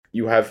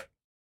you have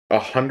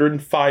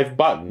 105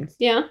 buttons.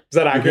 Yeah. Is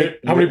that accurate?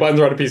 How many buttons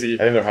are on a PC? I think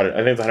they're 100. I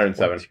think it's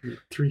 107. 1, 2,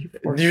 3,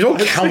 4, You don't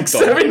 5, count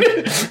 6, them.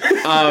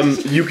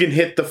 7. You can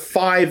hit the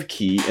 5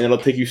 key, and it'll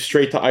take you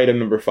straight to item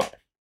number 5.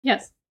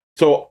 Yes.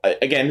 So,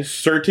 again,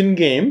 certain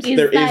games,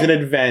 there is an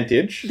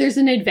advantage. There's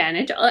an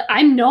advantage.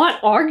 I'm not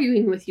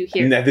arguing with you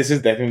here. I think this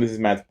is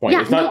Matt's point.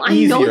 Yeah, it's not I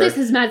easier. know this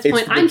is Matt's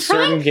point.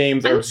 Certain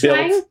games are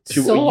built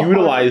to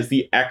utilize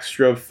the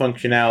extra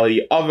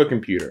functionality of a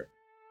computer.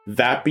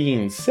 That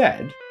being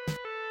said...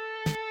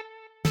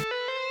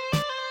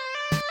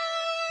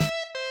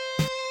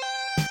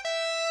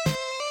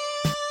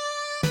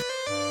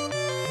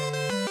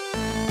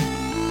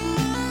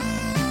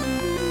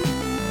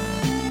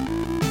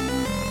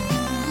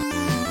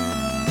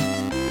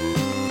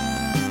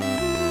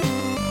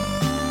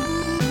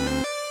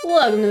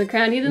 Welcome to the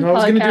Crown Heathens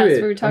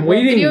podcast, where we talk about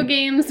video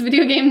games,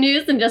 video game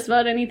news, and just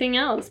about anything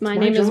else. My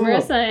name is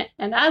Marissa,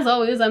 and as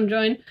always, I'm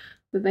joined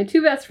with my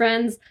two best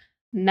friends,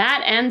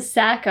 Matt and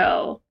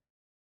Sacco.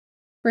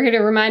 We're here to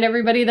remind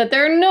everybody that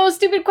there are no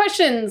stupid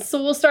questions,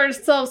 so we'll start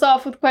ourselves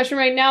off with a question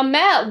right now.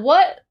 Matt,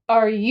 what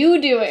are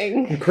you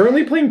doing? I'm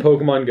currently playing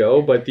Pokemon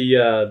Go, but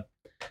the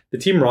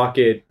Team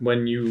Rocket,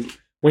 when you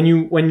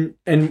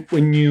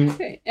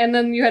Okay, and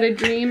then you had a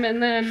dream,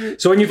 and then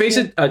so when you face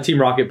a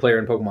Team Rocket player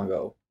in Pokemon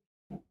Go.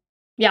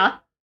 Yeah.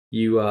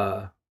 You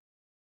have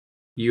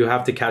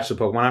to catch the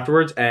Pokemon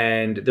afterwards,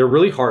 and they're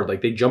really hard.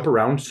 Like, they jump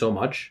around so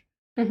much,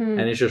 and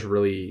it's just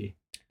really...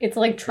 It's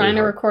like trying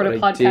to record a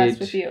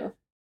podcast with you.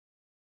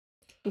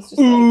 It's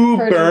just ooh,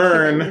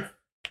 burn!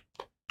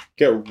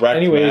 Get wrecked,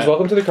 Anyways, Matt.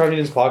 Welcome to the Crown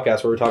Heathens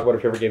podcast, where we talk about our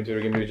favorite games,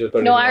 video game news, just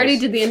about No, I already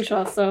did the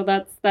intro, so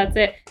that's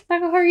it.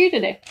 Sacco, how are you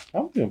today?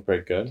 I'm doing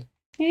pretty good.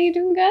 Yeah, you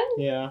doing good?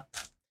 Yeah.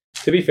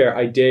 To be fair,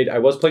 I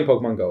was playing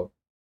Pokemon Go.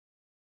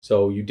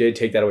 So you did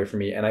take that away from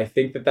me, and I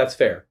think that that's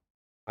fair.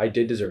 I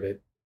did deserve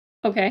it.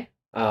 Okay.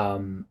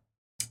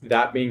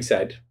 That being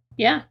said,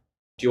 yeah.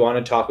 Do you want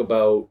to talk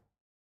about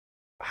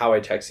how I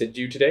texted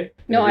you today?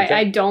 No,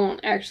 I don't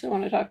actually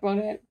want to talk about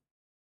it.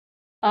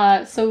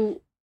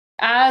 So,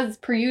 as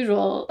per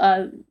usual,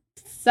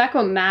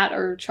 Sacco and Matt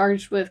are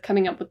charged with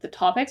coming up with the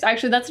topics.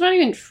 Actually, that's not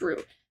even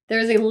true.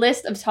 There's a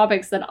list of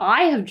topics that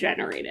I have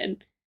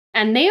generated,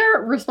 and they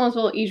are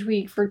responsible each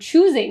week for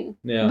choosing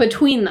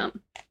between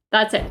them.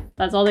 That's it.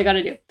 That's all they got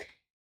to do.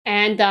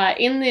 And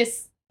in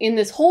this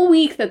whole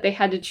week that they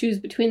had to choose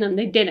between them,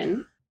 they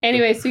didn't.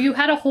 Anyway, so you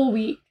had a whole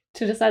week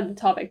to decide the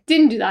topic.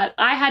 Didn't do that.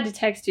 I had to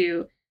text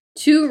you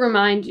to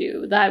remind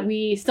you that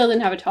we still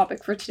didn't have a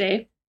topic for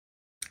today.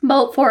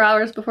 About 4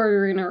 hours before we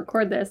were going to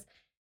record this.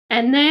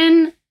 And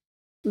then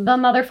the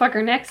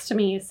motherfucker next to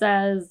me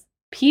says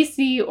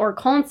PC or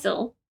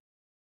console.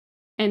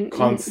 And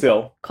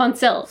Consil.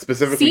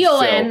 Specifically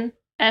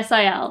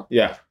CONSIL.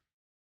 Yeah.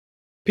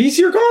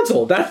 PC or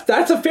console?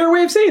 That's a fair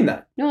way of saying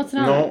that. No, it's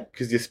not. No,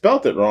 because you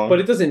spelt it wrong.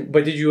 But it doesn't.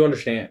 But did you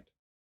understand?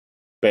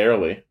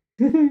 Barely.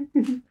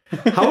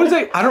 How was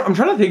I? I'm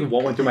trying to think of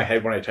what went through my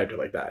head when I typed it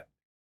like that.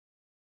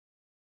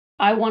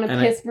 I want to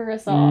piss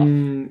Marissa off.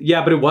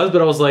 Yeah, but it was.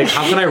 But I was like,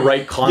 how can I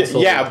write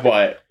console? Yeah,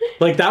 but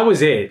like that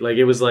was it. Like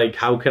it was like,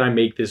 how can I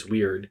make this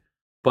weird?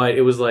 But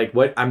it was like,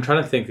 what I'm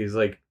trying to think is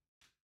like,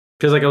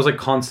 because like I was like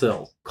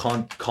console.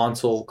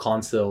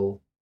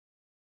 Conceal.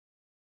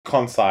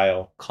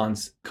 Conceal,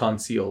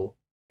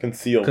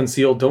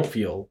 don't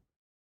feel.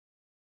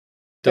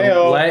 Don't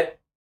Hey-o. let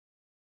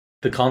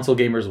the console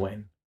gamers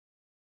win.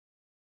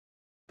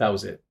 That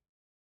was it.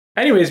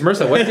 Anyways,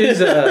 Marissa, what is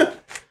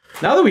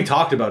now that we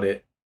talked about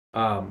it,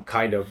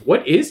 kind of,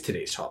 what is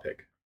today's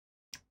topic?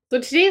 So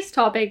today's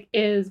topic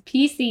is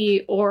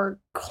PC or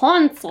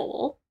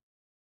console.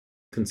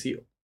 Conceal.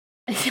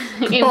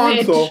 In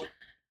which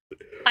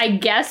I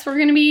guess we're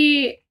going to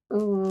be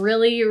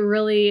really,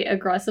 really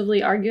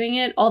aggressively arguing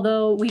it.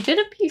 Although we did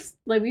have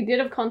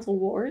console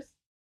wars.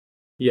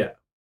 Yeah.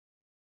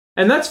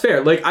 And that's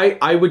fair. Like,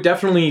 I would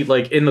definitely,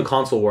 like, in the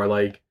console war,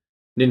 like,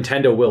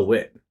 Nintendo will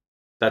win.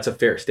 That's a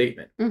fair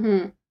statement.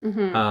 Mm-hmm.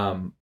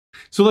 Mm-hmm.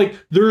 So, like,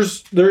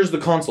 there's the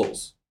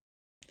consoles.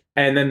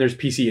 And then there's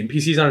PC. And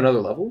PC's on another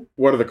level.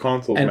 What are the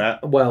consoles,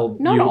 Matt? Well,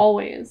 not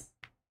always.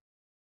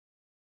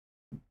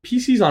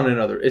 PC's on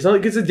another. It's not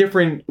like it's a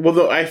different.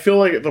 Well, I feel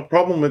like the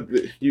problem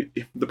with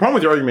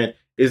your argument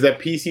is that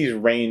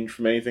PCs range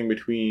from anything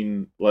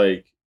between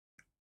like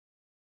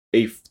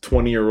a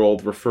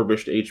 20-year-old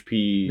refurbished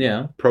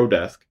HP Pro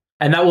Desk,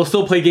 and that will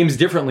still play games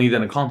differently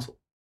than a console.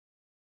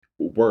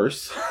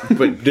 Worse,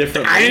 but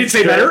different. I didn't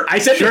say better. I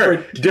said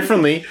different.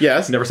 Differently,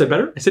 yes. Never said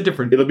better. I said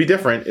different. It'll be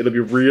different. It'll be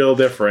real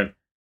different.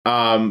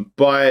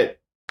 But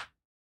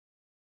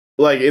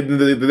like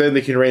then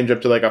they can range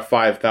up to like a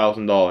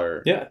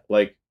 $5,000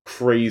 like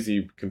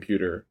crazy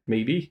computer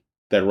maybe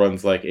that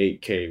runs like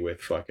 8K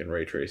with fucking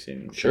ray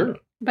tracing. Sure.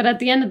 But at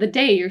the end of the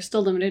day, you're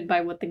still limited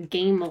by what the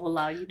game will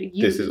allow you to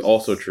use. This is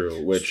also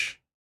true,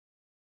 which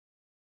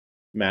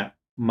Matt,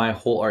 my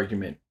whole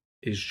argument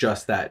is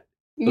just that.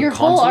 Your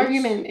whole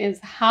argument is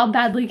how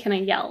badly can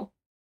I yell?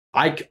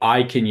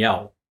 I can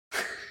yell.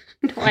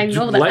 No, I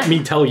know that. Let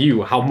me tell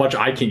you how much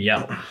I can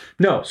yell.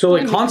 No, so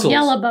like consoles.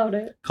 Yell about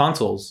it.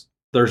 Consoles.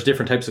 There's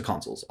different types of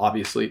consoles,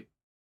 obviously,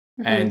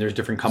 and there's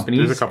different companies.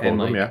 There's a couple of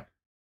them, yeah.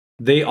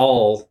 They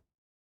all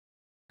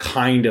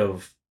kind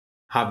of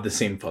have the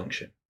same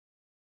function,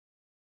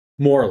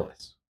 more or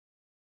less.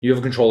 You have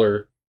a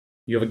controller.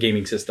 You have a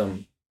gaming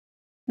system.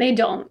 They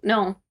don't.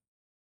 No.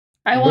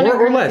 More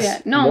or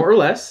less. No. More or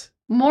less.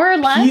 More or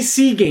less.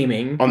 PC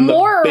gaming. On the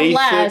more basic, or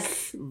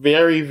less.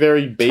 Very,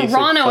 very basic.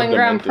 Toronto and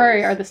Grand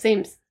Prairie are the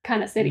same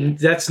kind of city.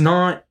 That's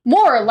not.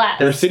 More or less.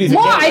 They're cities.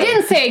 More. I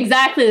didn't say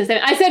exactly the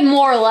same. I said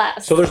more or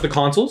less. So there's the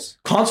consoles.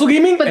 Console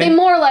gaming? But they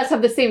more or less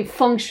have the same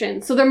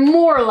function. So they're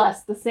more or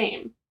less the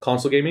same.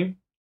 Console gaming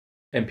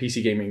and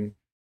PC gaming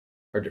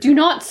are different. Do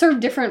not serve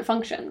different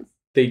functions.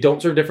 They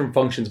don't serve different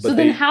functions, but so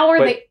then how are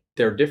they?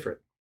 They're different.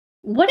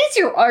 What is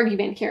your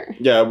argument here?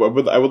 Yeah, I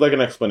would like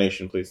an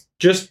explanation, please.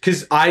 Just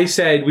because I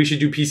said we should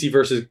do PC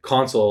versus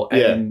console,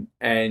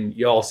 and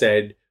y'all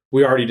said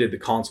we already did the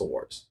console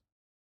wars.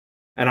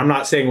 And I'm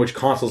not saying which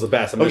console's the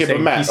best. I'm just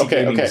saying Matt, PC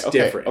gaming is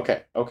different.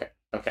 Okay.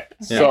 Yeah.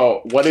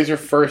 So, what is your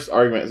first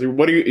argument?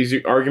 Is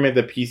your argument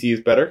that PC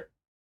is better?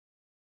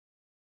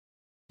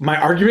 My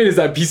argument is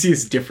that PC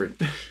is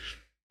different.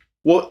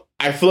 Well,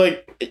 I feel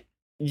like,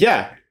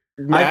 yeah.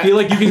 Matt, I feel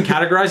like you can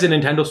categorize a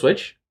Nintendo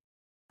Switch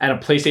and a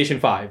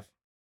PlayStation 5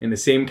 in the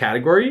same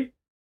category,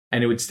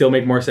 and it would still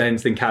make more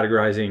sense than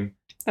categorizing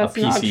That's a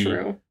PC. not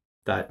true.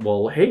 That,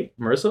 well, hey,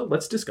 Marissa,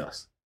 let's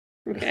discuss.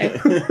 Okay.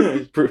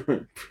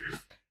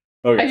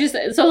 Okay. I just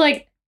so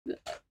like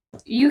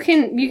you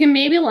can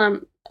maybe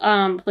lump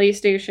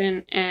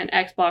PlayStation and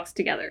Xbox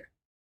together.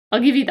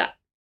 I'll give you that.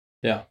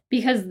 Yeah.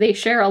 Because they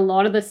share a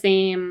lot of the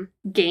same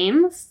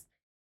games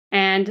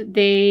and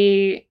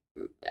they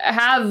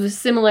have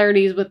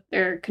similarities with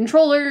their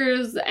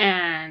controllers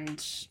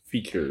and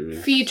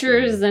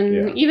features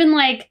and even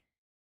like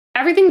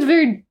everything's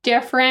very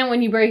different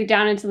when you break it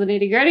down into the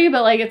nitty-gritty,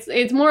 but like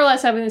it's more or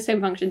less having the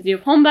same functions. You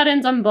have home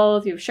buttons on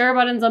both, you have share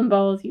buttons on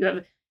both, you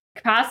have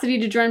capacity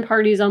to join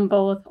parties on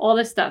both, all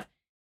this stuff.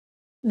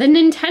 The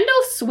Nintendo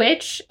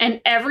Switch and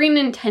every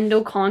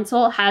Nintendo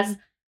console has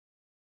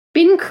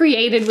been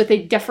created with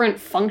a different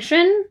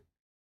function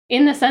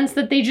in the sense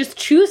that they just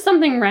choose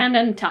something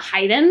random to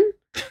heighten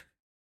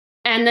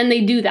and then they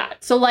do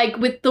that. So like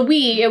with the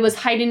Wii, it was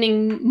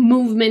heightening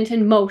movement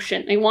and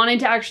motion. They wanted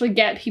to actually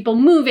get people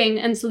moving,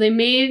 and so they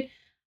made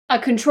a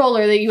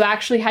controller that you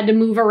actually had to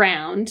move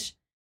around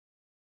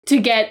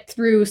to get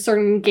through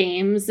certain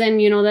games. And,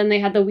 then they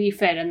had the Wii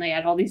Fit and they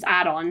had all these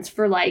add-ons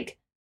for like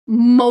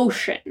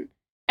motion.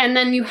 And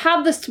then you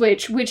have the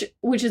Switch, which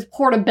is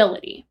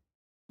portability,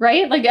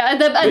 right? Like at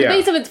the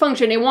base of its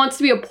function, it wants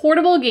to be a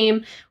portable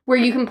game where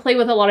you can play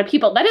with a lot of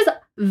people. That is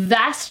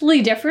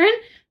vastly different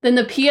than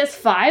the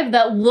PS5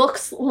 that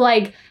looks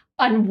like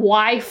a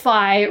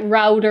Wi-Fi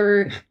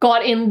router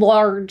got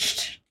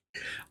enlarged.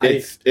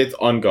 It's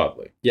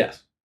ungodly.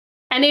 Yes.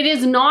 And it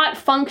is not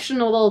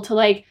functional to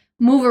like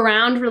move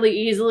around really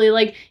easily.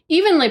 Like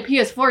even like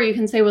PS4 you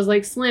can say was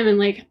like slim and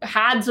like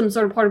had some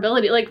sort of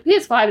portability. Like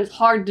PS5 is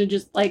hard to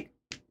just like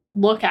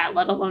look at,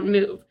 let alone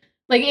move.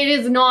 Like it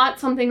is not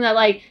something that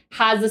like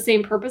has the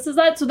same purpose as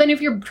that. So then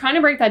if you're trying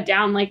to break that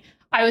down, like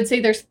I would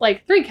say there's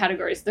like 3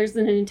 categories. There's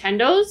the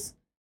Nintendo's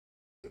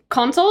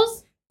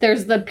consoles,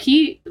 there's the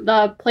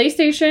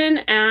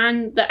PlayStation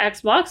and the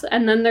Xbox,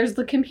 and then there's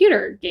the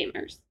computer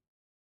gamers.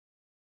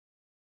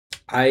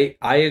 I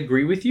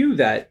agree with you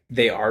that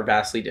they are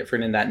vastly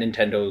different, and that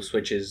Nintendo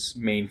Switch's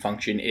main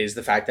function is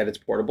the fact that it's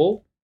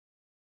portable,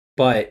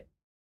 but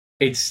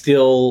it's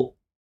still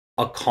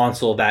a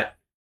console that,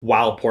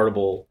 while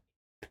portable.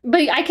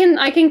 But I can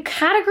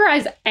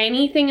categorize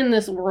anything in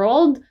this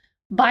world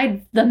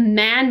by the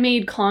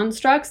man-made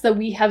constructs that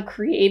we have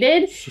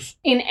created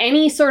in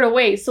any sort of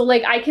way. So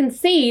like I can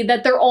say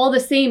that they're all the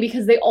same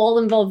because they all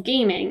involve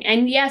gaming.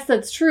 And yes,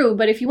 that's true.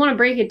 But if you want to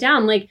break it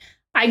down, like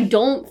I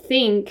don't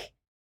think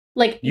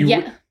like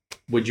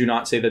would you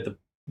not say that the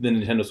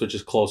Nintendo Switch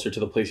is closer to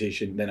the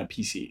PlayStation than a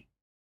PC?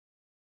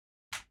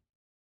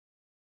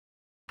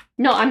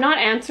 No, I'm not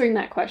answering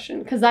that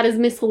question because that is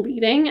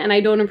misleading and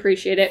I don't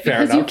appreciate it.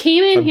 Fair because enough. You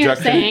came in here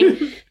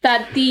saying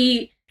that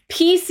the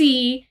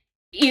PC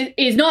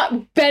is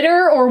not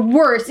better or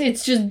worse,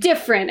 it's just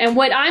different. And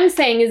what I'm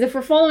saying is if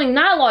we're following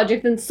that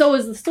logic, then so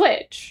is the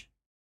Switch.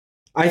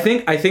 I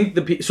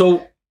think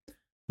so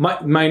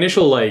my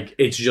initial like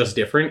it's just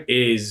different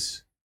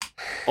is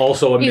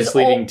also a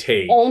misleading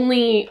take.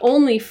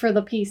 Only for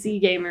the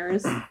PC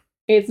gamers.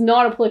 It's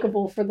not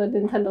applicable for the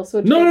Nintendo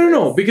Switch.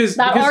 No, because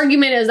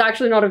argument is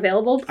actually not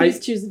available. Please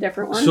choose a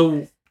different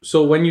one.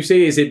 So when you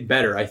say is it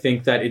better, I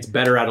think that it's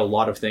better at a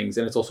lot of things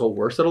and it's also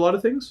worse at a lot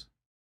of things.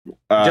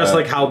 Just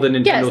like how the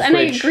Nintendo Switch. Yes, and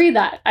I agree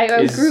that. I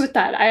agree with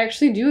that. I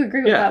actually do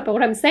agree with that. But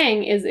what I'm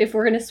saying is if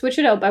we're going to switch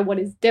it out by what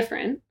is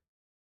different,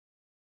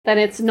 then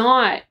it's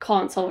not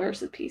console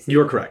versus PC.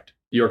 You're correct.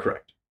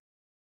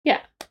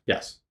 Yeah.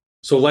 Yes.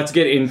 So let's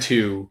get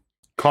into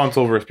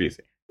console versus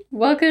PC.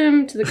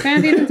 Welcome to the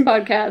Crampians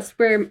podcast,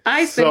 where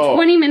I spent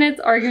 20 minutes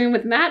arguing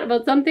with Matt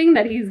about something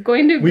that he's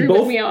going to agree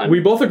with me on. We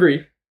both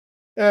agree.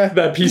 that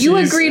PCs. You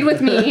agreed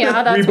with me.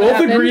 Yeah, that's we what both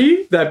happened.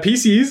 agree that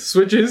PCs,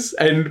 Switches,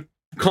 and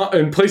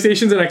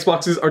PlayStations and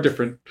Xboxes are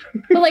different.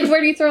 But like,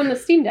 where do you throw in the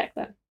Steam Deck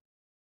then?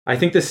 I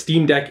think the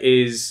Steam Deck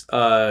is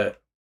an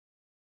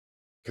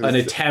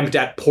attempt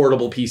at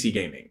portable PC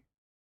gaming.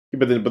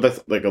 But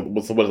that's like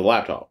what is a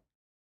laptop?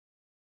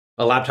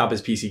 A laptop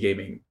is PC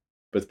gaming,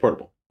 but it's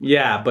portable.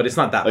 Yeah, but it's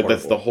not that. Like portable.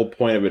 that's the whole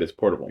point of it. Is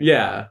portable.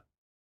 Yeah,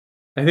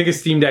 I think a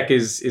Steam Deck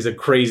is a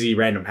crazy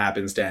random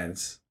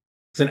happenstance.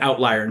 It's an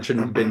outlier and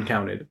shouldn't have been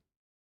counted.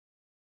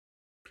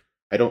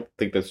 I don't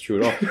think that's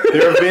true at all.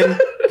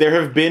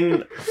 There have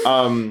been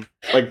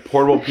like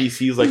portable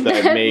PCs like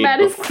that made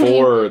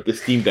before the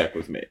Steam Deck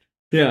was made.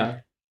 Yeah.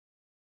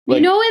 Like,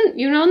 in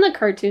the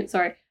cartoon.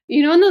 Sorry,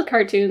 in the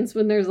cartoons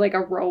when there's like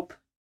a rope,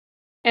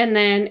 and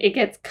then it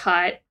gets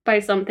cut by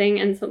something,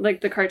 and so,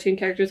 like the cartoon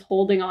character's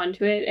holding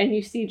onto it, and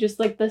you see just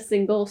like the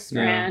single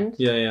strand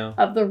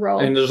of the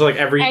rope, and there's like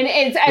and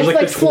it's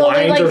like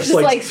slowly like just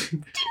like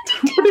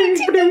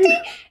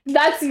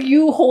that's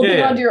you holding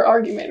onto your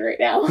argument right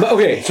now. But,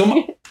 okay,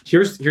 so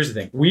here's the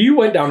thing. We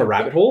went down a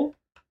rabbit hole,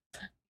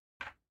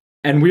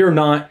 and we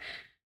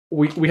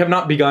have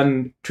not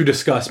begun to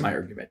discuss my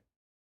argument.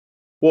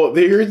 Well,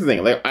 here's the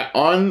thing. Like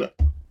on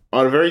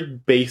a very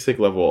basic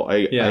level,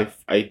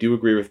 I do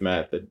agree with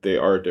Matt that they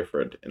are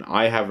different, and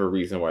I have a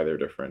reason why they're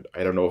different.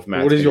 I don't know if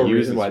Matt. What is your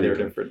reason why they're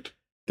different?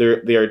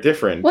 They are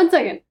different. 1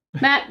 second,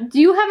 Matt.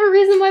 Do you have a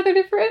reason why they're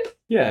different?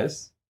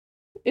 Yes.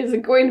 Is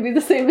it going to be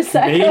the same as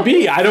Sacco?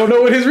 Maybe. I don't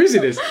know what his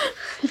reason is.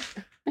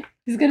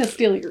 He's gonna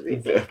steal your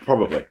reason.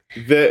 Probably.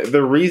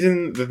 The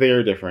reason that they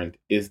are different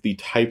is the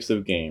types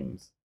of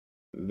games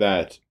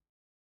that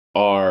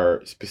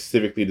are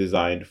specifically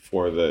designed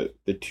for the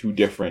two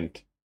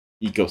different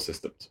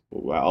ecosystems,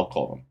 I'll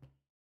call them.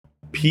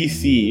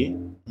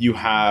 PC, you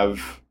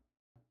have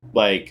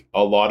like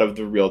a lot of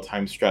the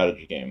real-time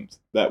strategy games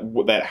that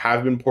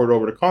have been ported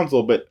over to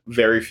console, but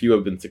very few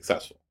have been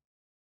successful.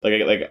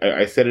 Like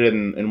I said it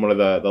in one of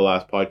the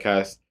last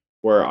podcasts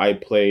where I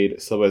played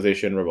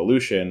Civilization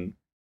Revolution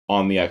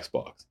on the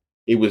Xbox.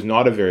 It was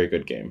not a very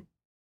good game.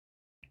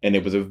 And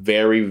it was a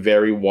very,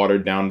 very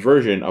watered down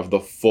version of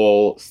the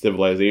full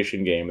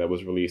Civilization game that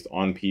was released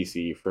on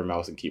PC for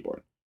mouse and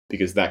keyboard.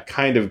 Because that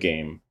kind of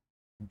game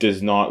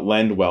does not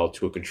lend well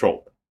to a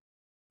controller.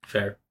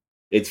 Fair.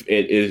 It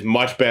is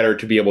much better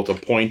to be able to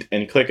point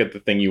and click at the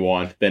thing you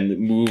want than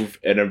move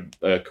at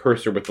a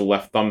cursor with the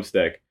left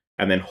thumbstick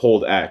and then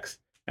hold X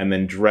and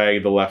then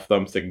drag the left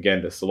thumbstick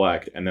again to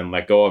select and then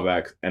let go of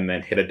X and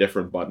then hit a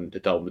different button to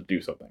tell them to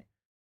do something.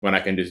 When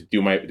I can just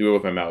do it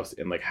with my mouse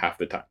in like half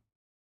the time.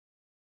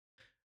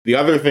 The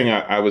other thing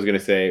I was going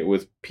to say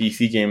was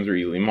PC games are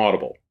easily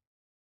moddable.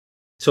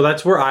 So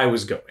that's where I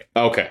was going.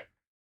 Okay.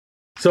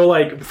 So,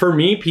 like, for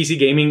me, PC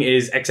gaming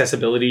is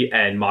accessibility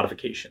and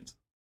modifications.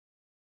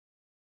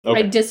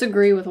 Okay. I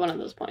disagree with one of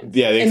those points.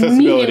 Yeah, the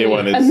accessibility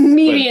one is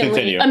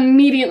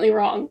immediately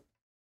wrong.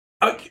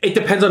 It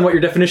depends on what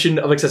your definition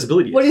of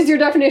accessibility is. What is your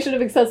definition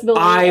of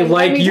accessibility? I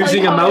like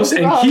using a mouse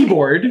and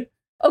keyboard.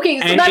 Okay,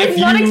 so that is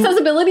not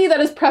accessibility, that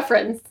is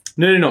preference.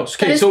 No.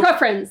 Okay, that is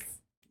preference.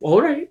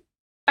 All right.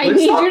 I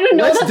need you to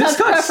know that's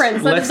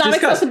preference. That is not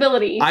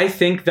accessibility. I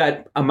think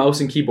that a mouse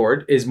and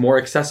keyboard is more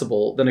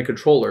accessible than a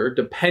controller,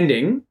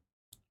 depending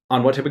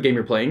on what type of game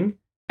you're playing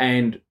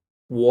and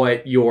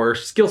what your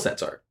skill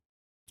sets are.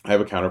 I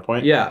have a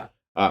counterpoint. Yeah.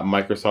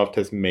 Microsoft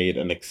has made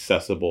an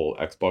accessible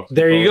Xbox controller.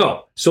 There you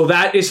go. So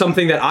that is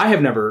something that I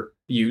have never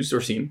used or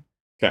seen.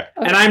 Okay.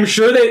 And I'm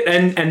sure that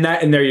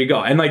and there you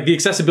go. And like the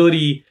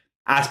accessibility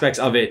aspects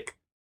of it,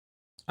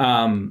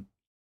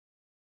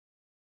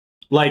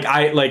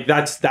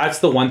 that's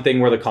the one thing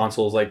where the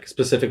consoles, like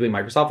specifically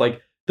Microsoft,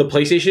 like the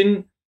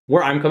PlayStation,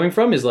 where I'm coming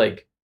from is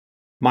like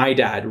my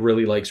dad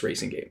really likes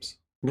racing games.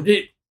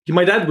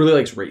 My dad really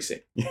likes racing.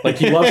 Like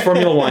he loves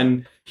Formula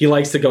 1. He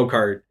likes to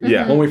go-kart.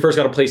 Yeah. When we first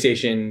got a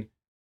PlayStation,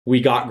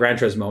 we got Gran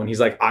Turismo and he's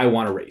like, I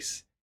want to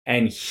race.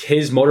 And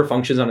his motor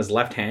functions on his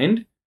left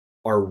hand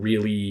are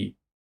really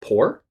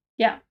poor.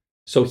 Yeah.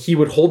 So he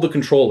would hold the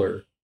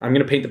controller. I'm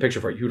going to paint the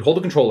picture for you. He would hold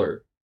the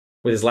controller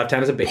with his left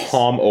hand as a base.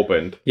 Palm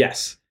opened.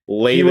 Yes.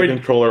 Lay the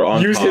controller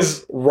on use top.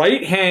 His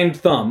right hand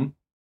thumb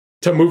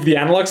to move the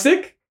analog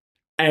stick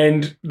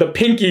and the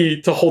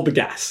pinky to hold the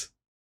gas.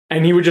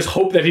 And he would just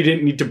hope that he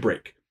didn't need to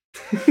brake.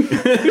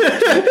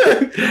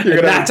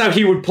 That's how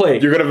he would play.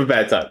 You're going to have a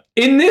bad time.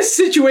 In this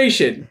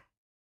situation,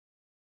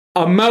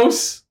 a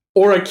mouse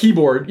or a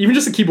keyboard, even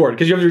just a keyboard,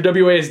 because you have your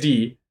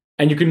WASD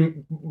and you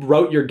can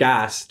route your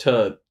gas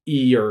to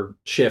E or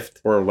shift.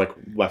 Or like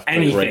left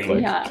anything. Right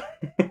click. Yeah.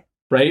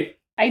 Right?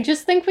 I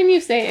just think when you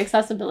say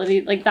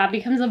accessibility, like that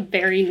becomes a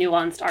very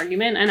nuanced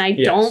argument. And I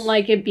don't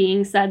like it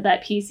being said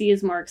that PC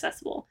is more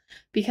accessible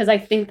because I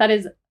think that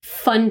is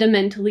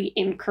fundamentally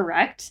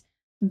incorrect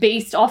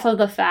based off of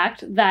the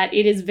fact that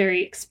it is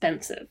very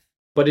expensive.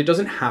 But it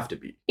doesn't have to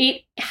be.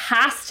 It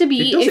has to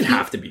be. It doesn't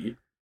have to be.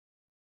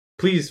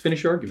 Please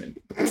finish your argument.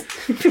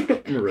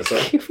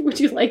 Marissa. Would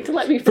you like to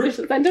let me finish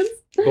the sentence?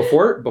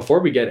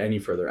 Before we get any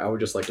further, I would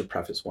just like to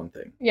preface one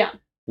thing. Yeah.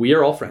 We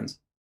are all friends.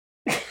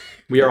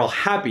 We are all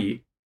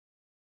happy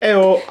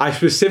Ew. I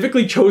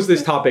specifically chose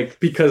this topic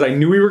because I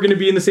knew we were going to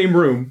be in the same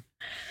room,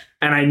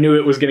 and I knew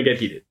it was going to get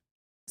heated.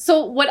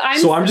 So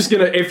I'm just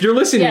gonna. If you're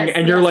listening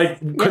and you're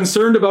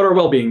concerned about our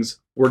well-beings,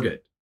 we're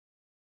good.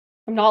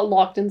 I'm not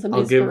locked in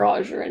somebody's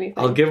garage or anything.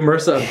 I'll give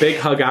Marissa a big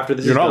hug after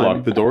this. You're not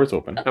locked. The door is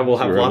open. And we'll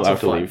have lots of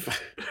fun.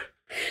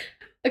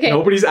 Okay.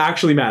 Nobody's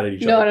actually mad at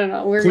each other.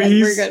 No. We're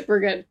good. We're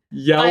good.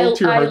 Yell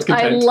to your heart's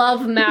content. I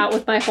love Matt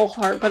with my whole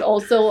heart, but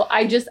also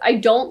I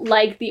don't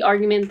like the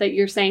argument that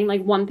you're saying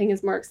like one thing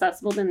is more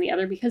accessible than the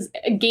other, because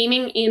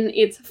gaming in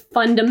its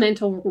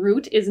fundamental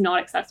root is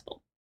not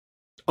accessible.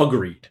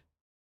 Agreed.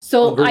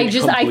 So I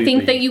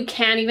think that you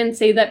can't even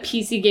say that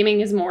PC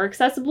gaming is more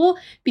accessible,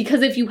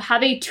 because if you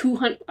have a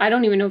I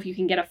don't even know if you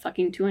can get a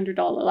fucking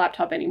 $200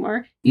 laptop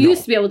anymore. You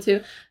used to be able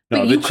to.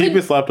 No, the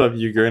cheapest laptop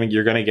you're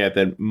gonna get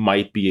that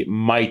might be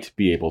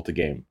able to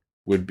game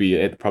would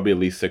be at probably at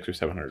least $600 or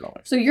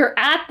 $700. So you're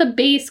at the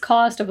base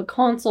cost of a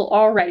console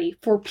already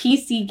for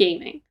PC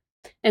gaming,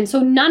 and so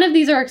none of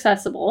these are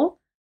accessible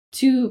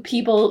to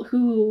people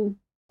who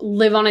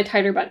live on a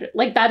tighter budget.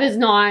 Like that is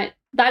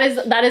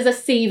a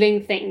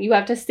saving thing. You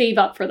have to save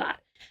up for that.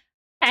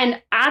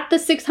 And at the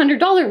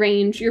 $600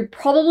 range, you're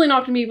probably not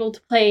going to be able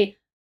to play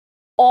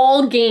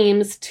all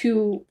games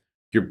to...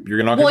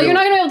 You're not going to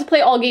be able to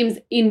play all games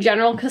in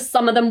general, because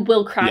some of them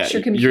will crash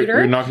your computer.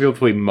 You're not going to be able to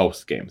play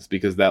most games,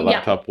 because that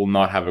laptop will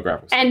not have a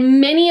graphics card.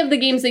 And many of the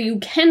games that you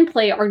can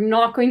play are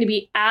not going to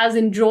be as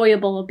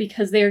enjoyable,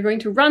 because they are going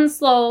to run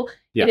slow.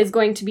 Yeah. It is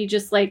going to be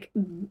just like...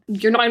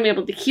 You're not going to be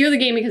able to hear the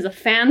game because the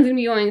fan's going to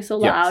be going so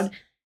loud. Yes.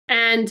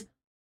 And...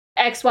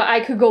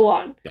 I could go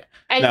on. Yeah.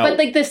 But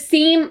like the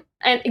same,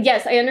 and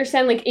yes, I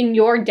understand like in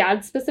your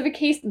dad's specific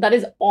case, that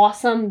is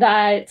awesome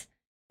that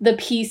the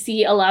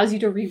PC allows you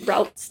to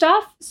reroute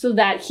stuff so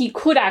that he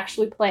could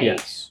actually play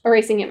a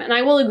racing game. And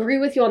I will agree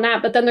with you on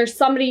that. But then there's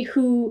somebody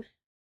who,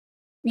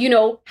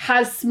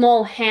 has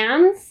small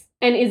hands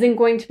and isn't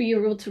going to be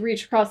able to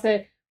reach across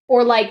it,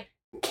 or like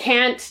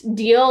can't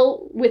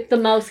deal with the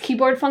mouse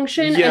keyboard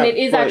function, and it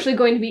is actually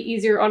going to be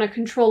easier on a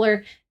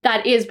controller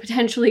that is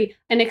potentially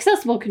an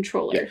accessible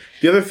controller. Yeah.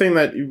 The other thing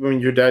that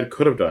your dad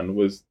could have done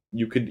was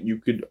you could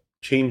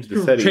change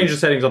the settings. Change the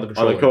settings on the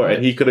controller.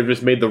 And he could have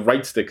just made the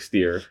right stick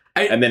steer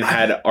and then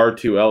had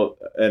R2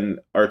 and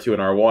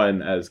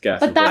R1 as gas.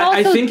 But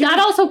that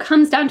also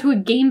comes down to a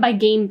game by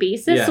game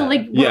basis. Yeah. So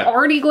like we're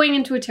already going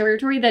into a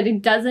territory that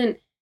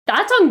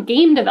that's on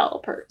game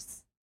developers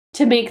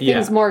to make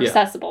things more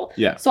accessible.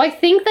 Yeah. So I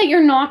think that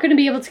you're not going to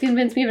be able to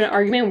convince me of an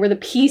argument where the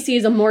PC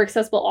is a more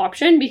accessible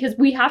option, because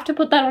we have to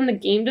put that on the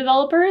game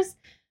developers.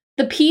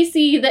 The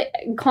PC,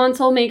 the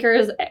console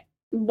makers,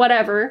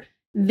 whatever,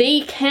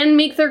 they can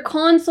make their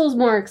consoles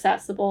more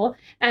accessible,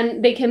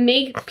 and they can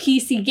make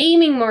PC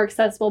gaming more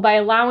accessible by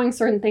allowing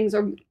certain things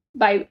or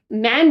by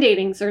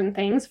mandating certain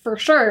things, for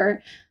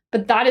sure.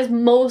 But that is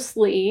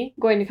mostly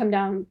going to come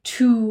down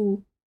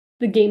to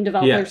the game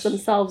developers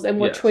themselves and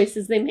what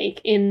choices they make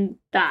in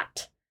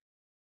that.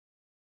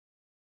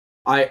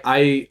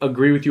 I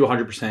agree with you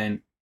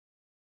 100%.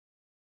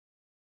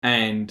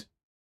 And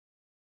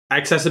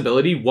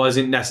accessibility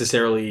wasn't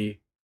necessarily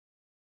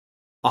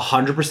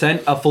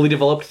 100% a fully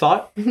developed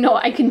thought. No,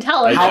 I can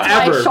tell. And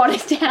that's why I shot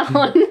it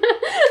down.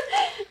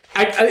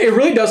 It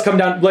really does come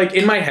down, like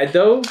in my head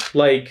though,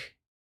 like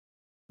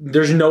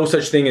there's no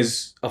such thing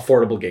as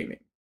affordable gaming.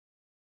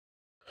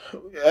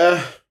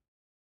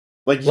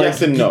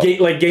 Yes and no.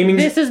 Like gaming.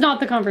 This is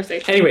not the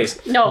conversation.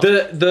 Anyways, no.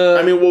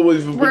 I mean,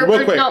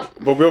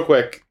 real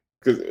quick,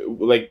 because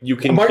like you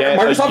can get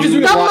Microsoft is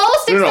doing the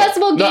most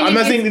accessible gaming. No, I'm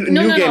not saying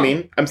new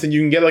gaming. I'm saying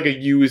you can get like a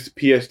used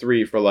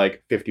PS3 for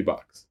like $50.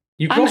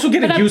 You can also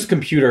get a used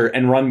computer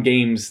and run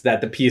games that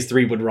the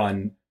PS3 would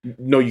run.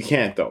 No, you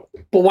can't though.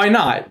 But why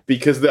not?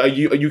 Because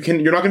you're not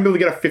going to be able to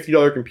get a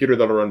 $50 computer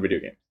that'll run video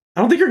games.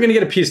 I don't think you're going to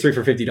get a PS3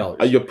 for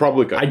 $50. You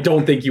probably could. I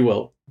don't think you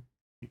will.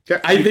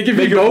 Okay. I think if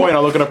you go, point,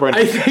 I'll look it up right now.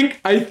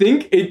 I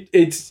think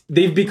it's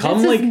they've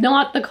become this is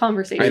not the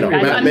conversation.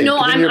 I know.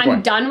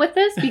 I'm done with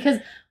this, because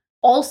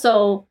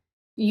also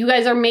you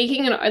guys are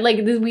making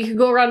we could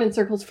go around in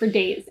circles for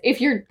days.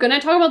 If you're gonna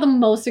talk about the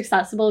most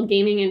accessible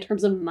gaming in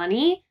terms of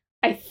money,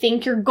 I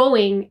think you're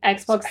going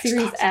Xbox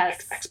Series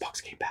S,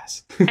 Xbox Game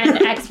Pass, and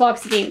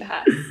Xbox Game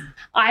Pass.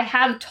 I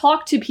have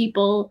talked to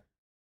people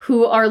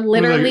who are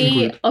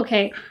literally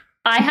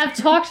I have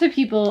talked to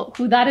people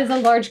who that is a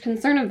large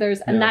concern of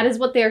theirs, and that is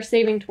what they are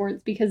saving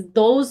towards, because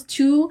those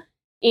two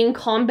in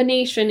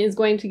combination is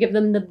going to give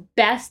them the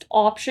best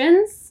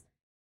options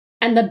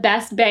and the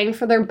best bang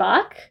for their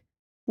buck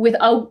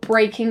without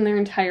breaking their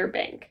entire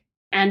bank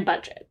and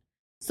budget.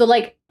 So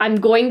like, I'm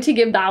going to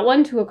give that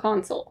one to a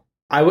console.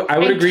 I would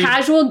agree.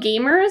 Casual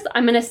gamers,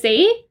 I'm going to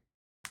say,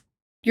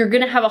 you're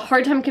going to have a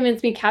hard time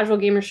convincing me casual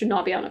gamers should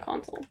not be on a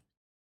console.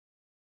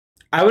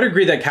 I would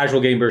agree that casual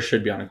gamers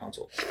should be on a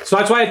console. So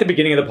that's why at the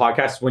beginning of the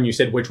podcast, when you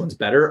said which one's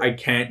better, I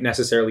can't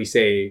necessarily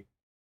say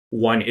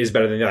one is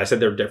better than the other. I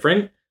said they're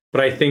different, but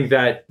I think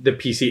that the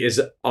PC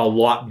is a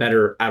lot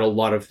better at a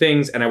lot of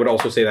things. And I would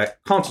also say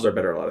that consoles are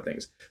better at a lot of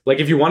things. Like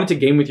if you wanted to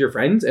game with your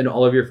friends and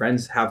all of your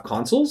friends have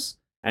consoles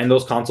and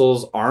those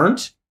consoles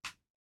aren't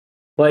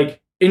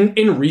Like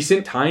in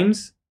recent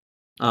times,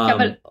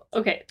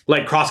 okay.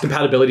 Like cross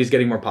compatibility is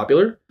getting more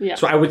popular. Yeah.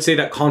 So I would say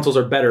that consoles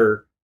are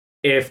better.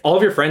 If all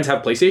of your friends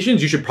have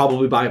PlayStations, you should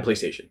probably buy a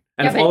PlayStation.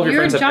 And if all of your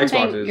friends have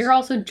Xboxes, you're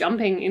also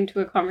jumping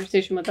into a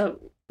conversation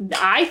without,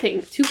 I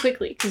think, too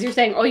quickly, because you're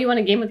saying, "Oh, you want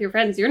to game with your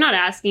friends." You're not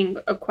asking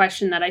a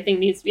question that I think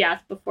needs to be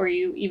asked before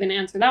you even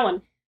answer that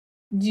one.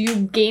 Do you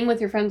game with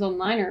your friends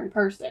online or in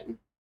person?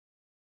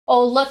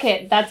 Oh, look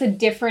that's a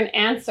different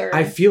answer.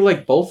 I feel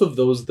like both of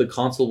those, the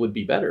console would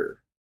be better.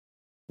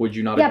 Would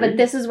you not agree? But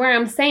this is where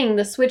I'm saying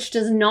the Switch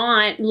does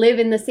not live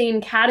in the same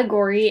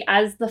category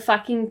as the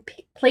fucking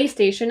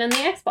PlayStation and the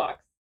Xbox.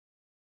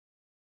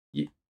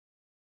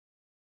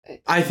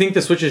 I think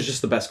the Switch is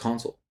just the best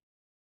console.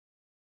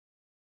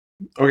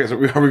 Okay, so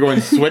are we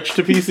going Switch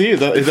to PC? Is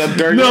that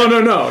very No.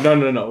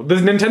 The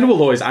Nintendo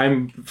will always.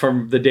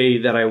 From the day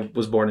that I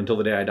was born until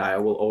the day I die, I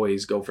will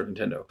always go for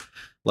Nintendo.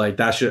 Like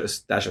that's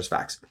just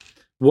facts.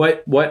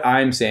 What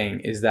I'm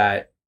saying is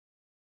that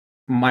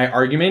my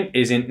argument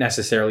isn't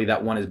necessarily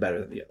that one is better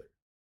than the other.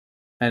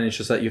 And it's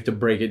just that you have to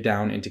break it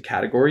down into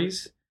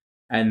categories,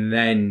 and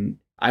then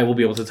I will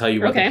be able to tell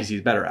you what the PC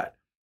is better at.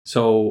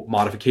 So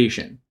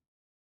modification.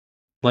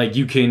 Like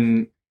you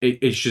can,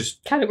 it's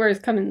just... Categories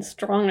come in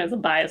strong as a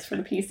bias for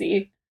the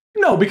PC.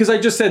 No, because I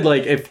just said,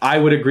 like, if I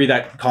would agree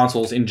that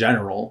consoles in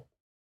general,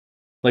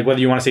 like whether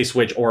you want to say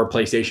Switch or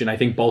PlayStation, I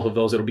think both of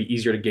those, it'll be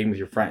easier to game with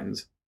your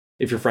friends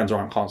if your friends are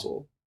on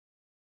console.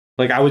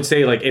 Like I would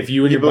say, like if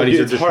you and your buddies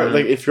are just hard.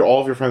 Like if all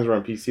of your friends are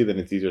on PC, then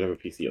it's easier to have a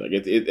PC. Like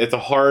it's a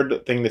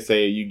hard thing to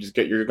say.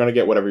 You're gonna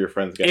get whatever your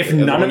friends get. As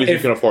long as you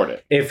can afford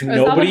it. If Is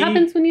that what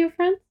happens when you have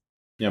friends?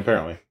 Yeah,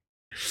 apparently.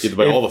 You have to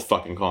buy all the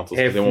fucking consoles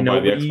because they won't buy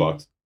the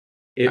Xbox.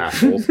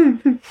 Assholes.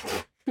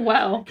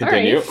 Wow.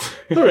 Continue.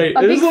 All right.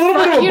 There's a little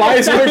bit of a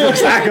bias for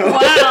Sacco.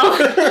 Wow.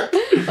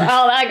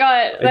 Well,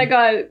 that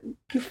got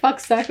fuck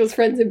Sacco's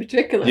friends in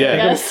particular. Yeah, I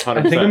guess. 100%.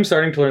 I think I'm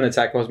starting to learn that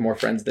Sacco has more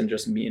friends than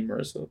just me and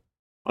Marissa.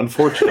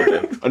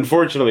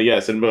 Unfortunately,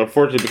 yes, and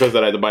unfortunately because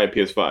that I had to buy a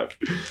PS5.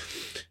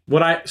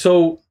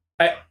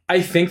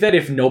 I think that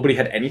if nobody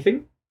had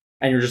anything,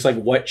 and you're just like,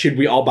 what should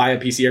we all buy a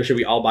PC or should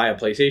we all buy a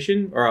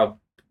PlayStation or a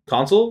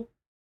console?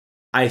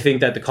 I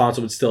think that the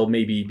console would still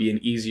maybe be an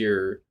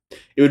easier.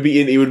 It would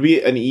be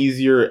an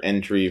easier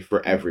entry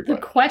for everybody.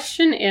 The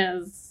question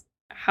is,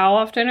 how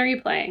often are you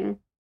playing?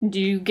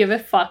 Do you give a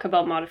fuck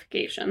about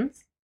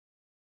modifications?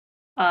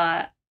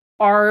 Are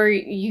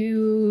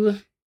you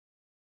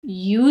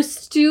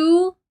used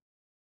to?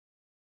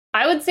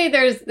 I would say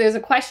there's a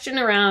question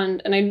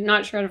around, and I'm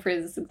not sure how to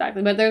phrase this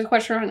exactly, but there's a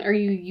question around, are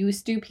you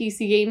used to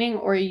PC gaming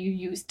or are you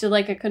used to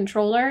like a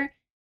controller?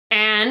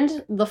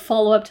 And the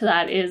follow-up to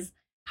that is,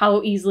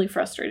 how easily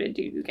frustrated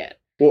do you get?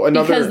 Well,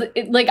 because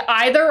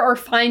either are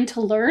fine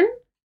to learn,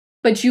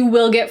 but you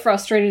will get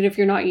frustrated if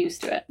you're not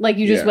used to it. Like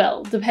you just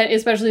will,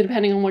 especially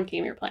depending on what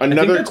game you're playing.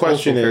 Another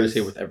question is fair to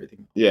say with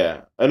everything.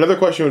 Yeah, another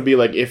question would be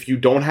like, if you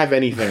don't have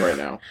anything right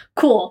now.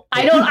 Cool.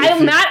 I don't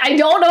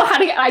know how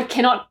to. I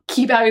cannot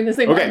keep having the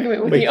same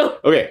argument with you.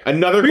 Okay,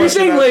 another question. You're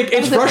saying like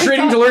it's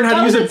frustrating to learn how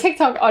to use a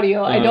TikTok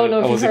audio. I don't know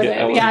if you heard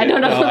it. Yeah, I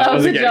don't know if that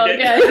was a joke.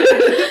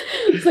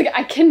 It's like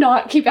I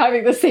cannot keep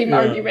having the same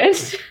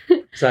argument.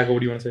 Zach, what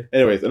do you want to say?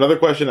 Anyways, another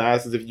question I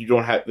asked is if you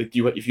don't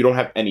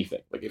have anything,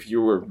 like if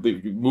you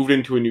moved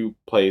into a new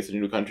place, a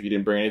new country, you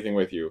didn't bring anything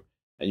with you,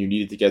 and you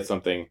needed to get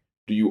something,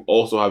 do you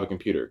also have a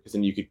computer? Because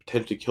then you could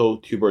potentially kill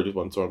two birds with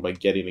one stone by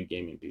getting a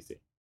gaming PC.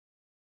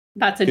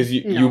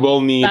 You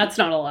will need. That's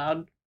not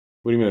allowed.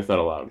 What do you mean it's not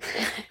allowed?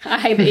 I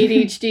have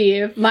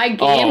ADHD. If my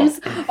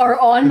games are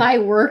on my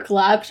work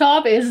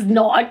laptop, I'm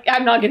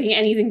not getting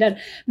anything done.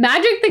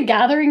 Magic the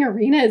Gathering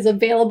Arena is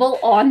available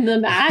on the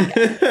Mac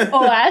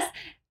OS.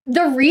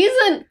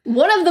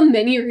 One of the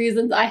many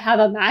reasons I have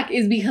a Mac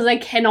is because I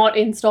cannot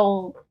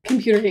install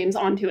computer games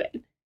onto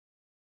it.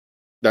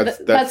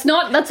 That's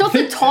not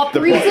the top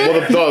reason.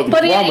 The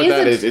problem with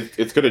that is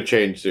it's going to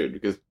change soon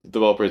because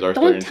developers are.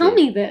 Don't tell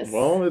me this.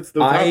 Well, it's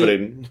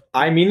happening.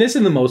 I mean this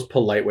in the most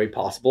polite way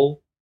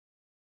possible,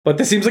 but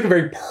this seems like a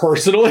very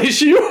personal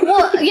issue.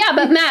 Well, yeah,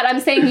 but Matt,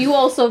 I'm saying you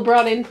also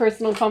brought in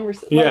personal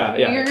conversation. Yeah.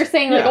 You're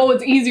saying like,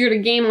 it's easier to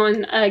game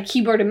on a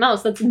keyboard and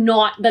mouse.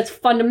 That's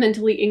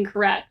fundamentally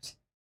incorrect.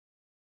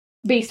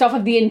 Based off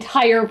of the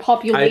entire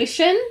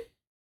population?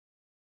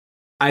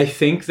 I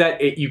think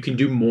that you can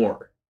do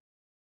more.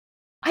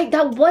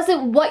 That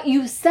wasn't what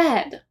you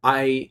said.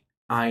 I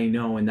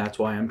know, and that's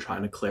why I'm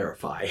trying to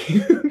clarify.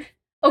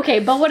 Okay,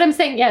 but what I'm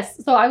saying,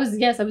 yes. So I was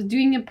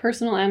doing a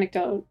personal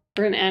anecdote,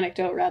 or an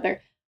anecdote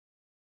rather.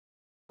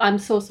 I'm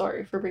so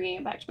sorry for bringing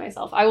it back to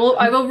myself. I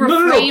will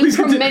refrain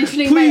from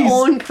mentioning my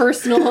own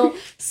personal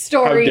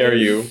story. How dare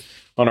you?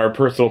 On our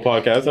personal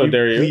podcast, how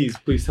dare you?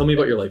 Please tell me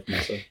about your life,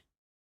 Melissa.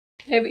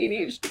 I have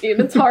ADHD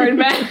and it's hard,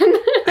 man.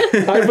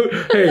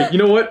 Hey, you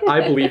know what?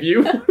 I believe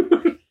you.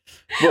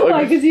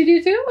 Why? Because you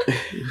do too?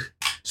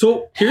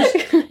 So here's...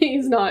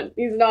 He's not.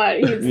 He's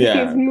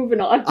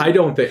moving on. I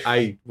don't think...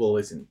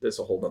 listen, this is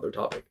a whole other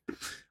topic.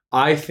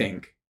 I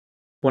think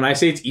when I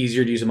say it's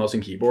easier to use a mouse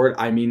and keyboard,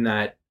 I mean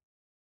that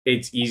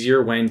it's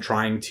easier when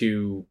trying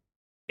to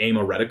aim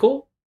a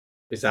reticle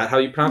Is that how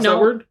you pronounce No.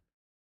 that word?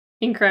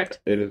 Incorrect.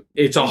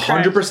 It's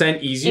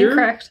 100% easier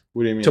Incorrect.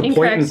 What do you mean? to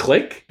point and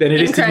click than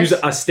it is to use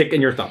a stick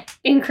and your thumb.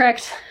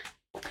 Incorrect.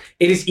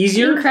 It is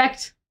easier.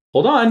 Incorrect.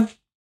 Hold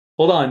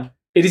on.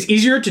 It is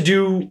easier to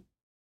do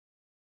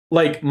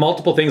like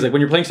multiple things. Like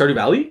when you're playing Stardew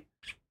Valley,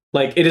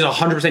 like it is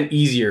 100%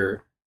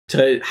 easier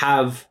to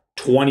have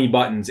 20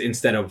 buttons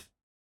instead of.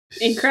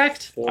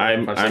 Incorrect.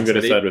 I'm going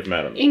to side with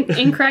Madam.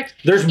 Incorrect.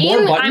 There's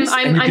more buttons,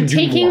 and you can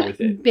do more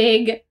with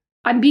it.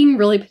 I'm being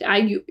really.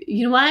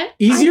 You know what?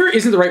 Easier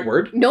isn't the right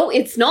word. No,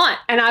 it's not.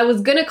 And I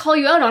was gonna call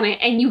you out on it,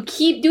 and you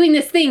keep doing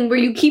this thing where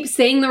you keep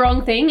saying the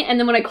wrong thing, and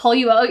then when I call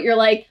you out, you're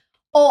like,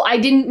 "Oh, I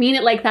didn't mean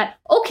it like that."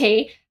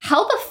 Okay,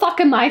 how the fuck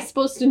am I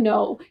supposed to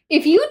know?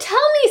 If you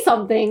tell me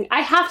something,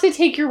 I have to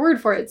take your word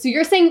for it. So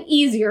you're saying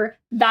easier.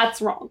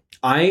 That's wrong.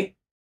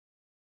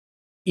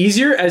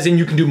 Easier as in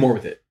you can do more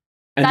with it.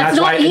 And that's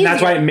why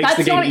it makes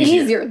the game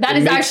easier. That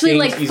is actually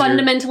like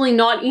fundamentally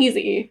not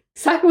easy.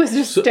 Zach was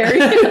just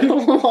staring at the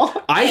wall.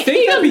 I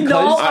think that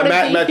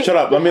because Matt, shut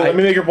up. Let me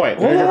make your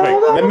point.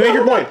 Let me make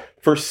your point.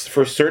 For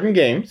certain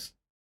games,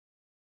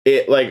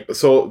 it like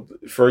so.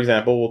 For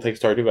example, we'll take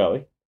Stardew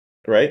Valley,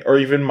 right, or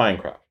even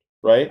Minecraft,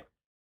 right.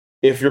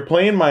 If you're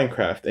playing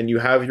Minecraft and you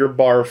have your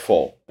bar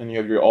full and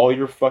you have all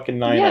your fucking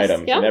 9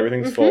 items and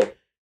everything's full.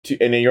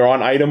 And then you're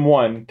on item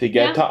 1. To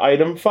get to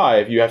item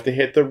 5, you have to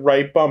hit the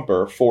right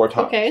bumper 4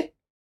 times. Okay.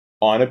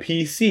 On a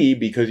PC,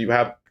 because you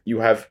have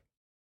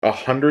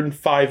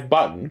 105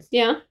 buttons.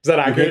 Yeah. Is that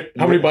accurate?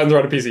 How many buttons are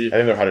on a PC? I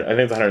think they're 100. I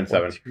think it's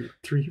 107. 1, 2,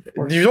 3,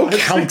 4. You don't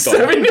count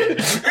them.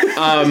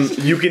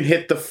 You can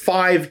hit the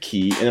 5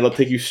 key, and it'll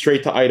take you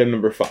straight to item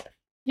number 5.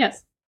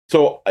 Yes.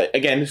 So,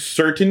 again,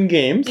 certain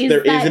games, there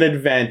is an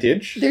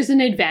advantage. There's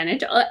an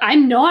advantage.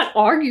 I'm not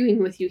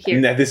arguing with you here.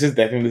 I think this is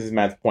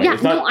Matt's point. Yeah,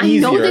 it's not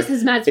easier. I know this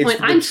is Matt's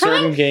point. I'm trying.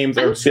 Certain games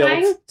are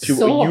built to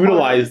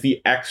utilize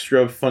the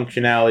extra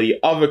functionality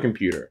of a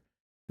computer.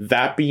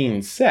 That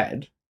being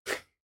said...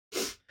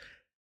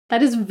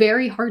 That is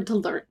very hard to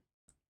learn.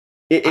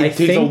 It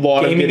takes a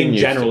lot of getting gaming in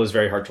used general to. Is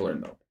very hard to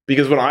learn, though.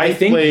 Because when I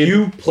think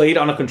you played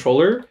on a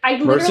controller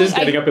versus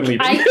getting up and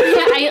leaving.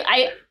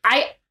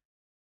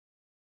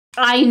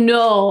 I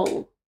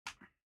know.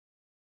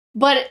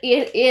 But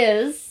it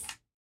is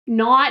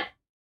not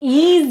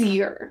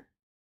easier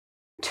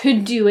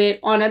to do it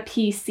on a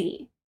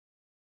PC.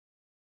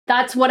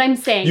 That's what I'm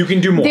saying. You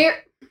can do more.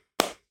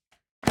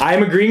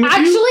 I'm agreeing with you.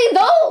 Actually,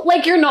 though,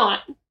 like you're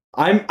not.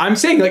 I'm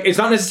saying like it's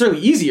not necessarily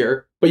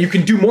easier, but you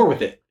can do more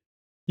with it.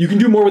 You can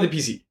do more with a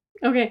PC.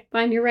 Okay,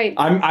 fine, you're right.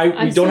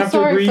 We don't have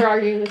to agree. For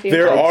arguing with you.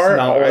 There are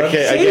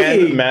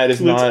again. Matt is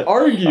not.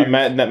 Argue.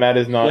 Matt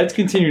is not. Let's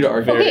continue to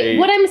argue. Okay,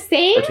 what I'm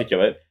saying.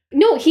 Articulate.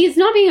 No, he's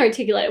not being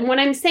articulate. And what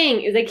I'm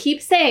saying is I keep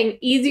saying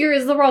easier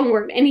is the wrong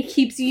word. And he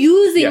keeps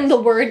using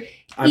the word easier.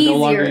 I'm no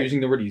longer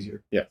using the word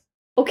easier. Yeah.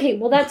 Okay,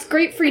 well, that's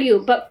great for you.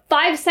 But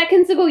 5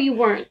 seconds ago, you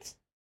weren't.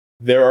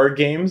 There are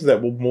games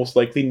that will most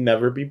likely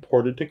never be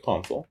ported to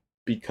console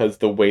because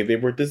the way they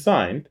were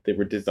designed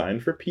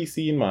for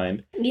PC in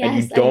mind.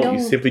 Yes, and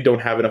you simply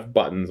don't have enough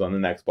buttons on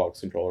an Xbox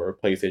controller or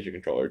PlayStation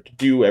controller to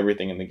do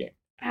everything in the game.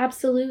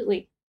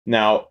 Absolutely.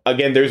 Now,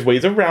 again, there's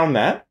ways around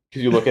that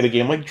because you look at a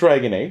game like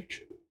Dragon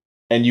Age.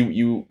 And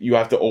you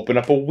have to open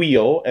up a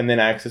wheel and then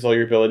access all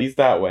your abilities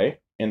that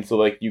way. And so,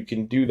 like, you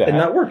can do that. And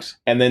that works.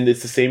 And then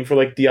it's the same for,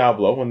 like,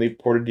 Diablo, when they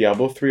ported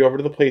Diablo 3 over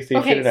to the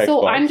PlayStation and Xbox.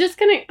 So I'm just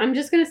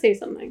gonna say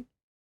something.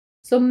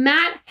 So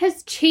Matt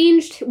has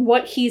changed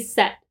what he's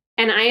said.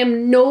 And I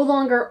am no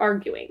longer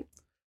arguing.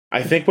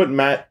 I think what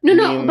Matt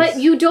No, but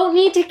you don't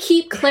need to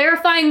keep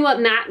clarifying what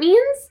Matt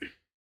means.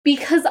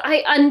 Because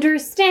I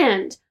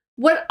understand.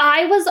 What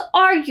I was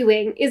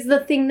arguing is the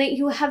thing that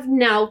you have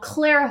now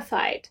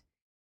clarified.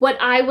 What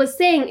I was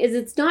saying is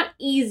it's not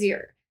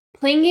easier.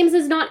 Playing games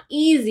is not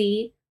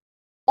easy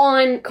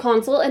on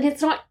console, and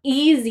it's not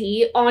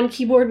easy on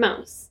keyboard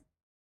mouse.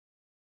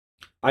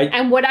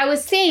 And what I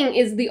was saying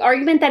is the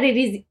argument that it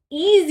is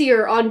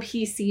easier on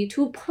PC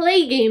to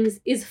play games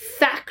is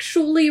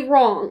factually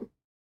wrong.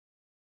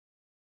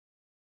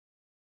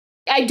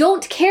 I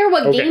don't care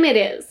what game it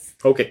is.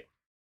 Okay.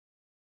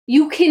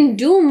 You can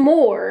do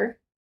more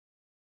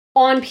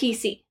on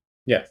PC.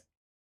 Yes.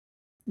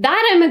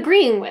 That I'm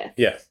agreeing with.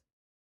 Yes.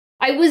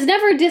 I was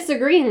never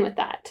disagreeing with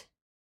that.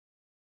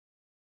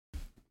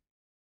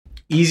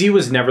 Easy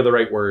was never the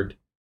right word,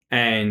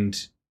 and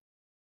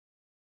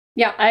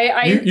yeah,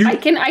 I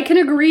can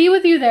agree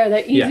with you there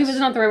that easy was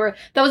not the right word.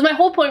 That was my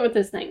whole point with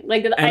this thing.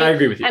 Like, I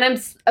agree with you.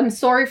 And I'm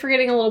sorry for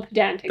getting a little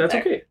pedantic. That's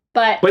there. okay.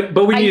 But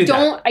we needed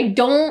that. I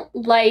don't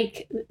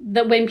like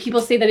that when people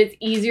say that it's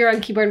easier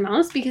on keyboard and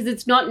mouse because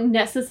it's not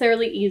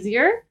necessarily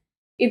easier.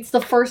 It's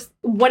the first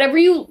whatever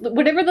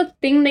the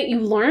thing that you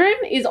learn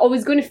is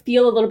always going to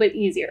feel a little bit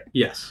easier.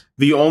 Yes.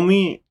 The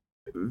only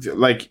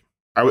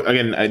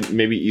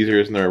maybe easier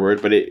isn't the right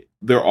word, but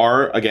there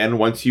are again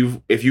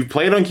if you've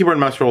played on keyboard and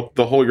mouse for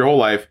your whole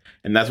life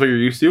and that's what you're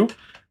used to,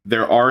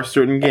 there are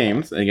certain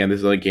games. And again, this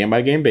is a game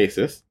by game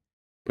basis,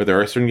 but there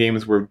are certain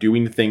games where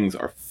doing things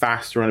are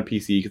faster on a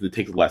PC because it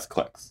takes less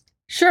clicks.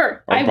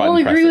 Sure, I will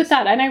agree with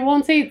that, and I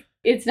won't say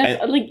it's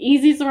not like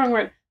easy is the wrong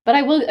word, but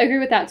I will agree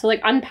with that. So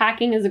like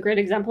Unpacking is a great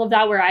example of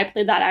that, where I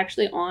played that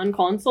actually on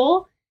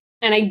console,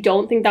 and I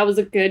don't think that was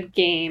a good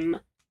game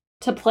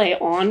to play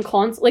on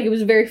console. Like, it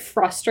was very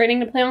frustrating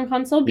to play on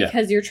console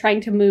because you're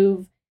trying to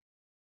move.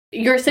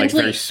 You're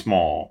essentially very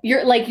small.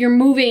 You're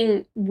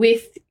moving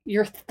with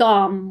your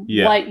thumb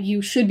what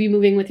you should be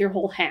moving with your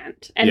whole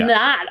hand, and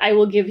that I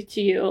will give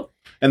to you.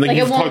 And like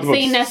I won't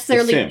say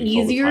necessarily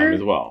easier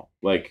as well.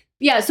 Like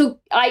so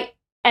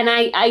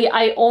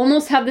I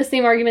almost have the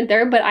same argument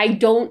there, but I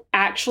don't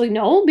actually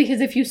know,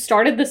 because if you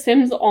started The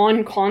Sims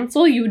on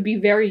console, you would be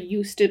very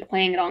used to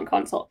playing it on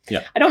console.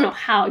 Yeah. I don't know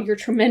how. You're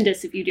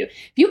tremendous if you do.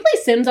 If you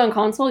play Sims on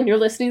console and you're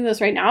listening to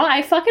this right now,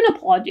 I fucking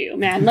applaud you,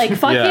 man. Like,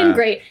 fucking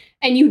great.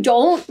 And you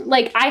don't,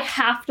 like, I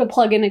have to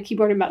plug in a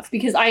keyboard and mouse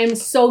because I am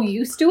so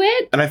used to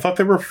it. And I thought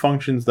there were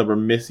functions that were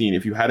missing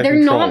if you had a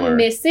controller. They're not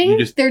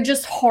missing. They're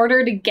just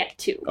harder to get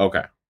to.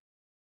 Okay.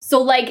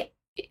 So, like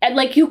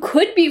you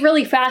could be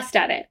really fast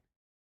at it.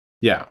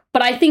 Yeah.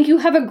 But I think you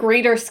have a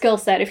greater skill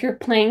set if you're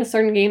playing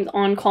certain games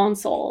on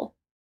console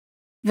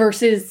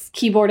versus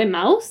keyboard and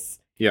mouse.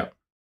 Yeah.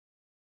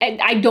 And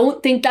I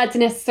don't think that's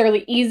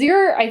necessarily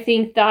easier. I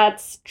think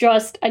that's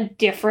just a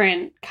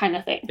different kind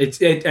of thing.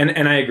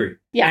 And I agree.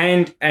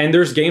 Yeah. And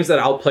there's games that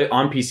I'll play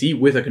on PC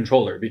with a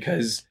controller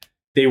because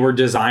they were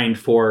designed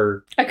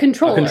for a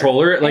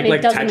controller. Like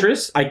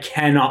Tetris, I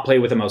cannot play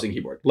with a mouse and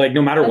keyboard. Like,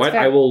 no matter what,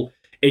 fair.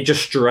 It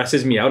just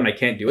stresses me out and I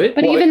can't do it.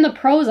 But even the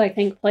pros, I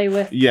think, play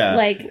with,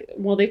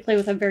 they play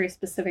with a very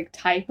specific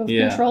type of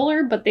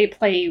controller, but they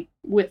play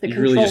with the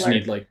controller. You really just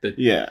need, like, the...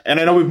 Yeah, and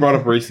I know we brought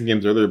up racing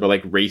games earlier, but,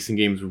 like, racing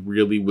games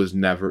really was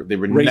never... They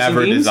were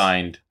never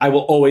designed... I will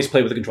always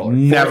play with a controller.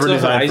 Never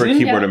designed for a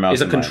keyboard and mouse.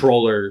 Is a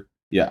controller.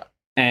 Yeah.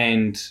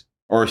 And...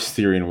 Or a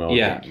steering wheel.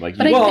 Yeah. Like,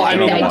 but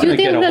I do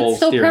think that's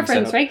still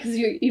preference, right? Because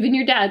even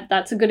your dad,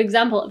 that's a good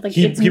example. Like,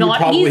 it's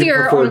not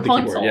easier on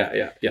console.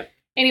 Yeah.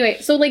 Anyway,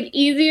 so like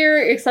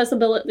easier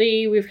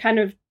accessibility, we've kind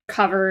of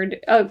covered.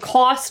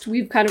 Cost,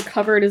 we've kind of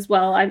covered as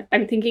well.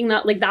 I'm thinking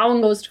that like that one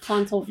goes to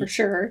console for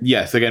sure.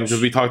 Yes, again,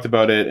 because we talked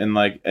about it, and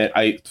like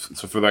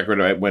so for that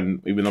record,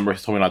 when even though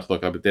Marissa told me not to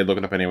look up, but they look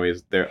it up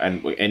anyways. There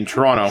and in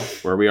Toronto,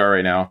 where we are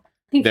right now,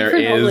 there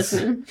is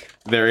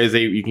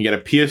you can get a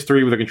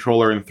PS3 with a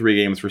controller and 3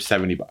 games for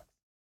 $70.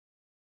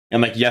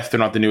 And like, yes, they're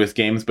not the newest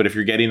games, but if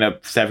you're getting a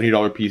 $70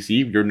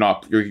 PC,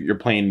 you're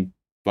playing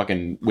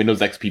fucking Windows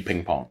XP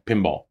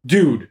pinball.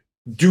 Dude,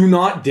 do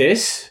not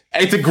diss.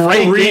 It's a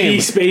great 3D game.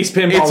 Space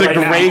pinball. It's a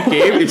great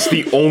game. It's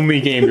the only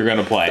game you're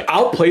gonna play.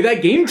 I'll play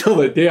that game till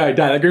the day I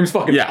die. That game's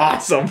fucking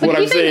awesome. But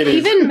I'm saying is,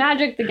 even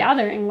Magic the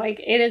Gathering, like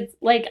it is,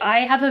 like I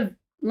have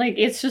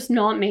it's just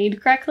not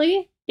made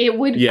correctly. It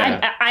would.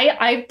 Yeah.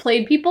 I've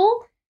played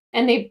people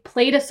and they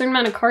played a certain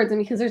amount of cards, and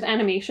because there's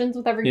animations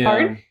with every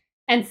card.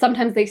 And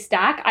sometimes they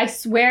stack, I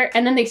swear,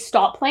 and then they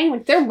stop playing.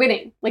 Like, they're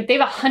winning. Like, they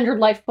have 100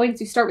 life points.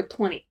 You start with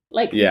 20.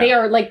 Like, they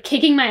are, like,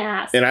 kicking my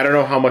ass. And I don't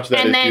know how much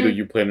that is due to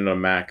you playing it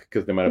on Mac,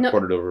 because they might have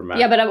ported over Mac.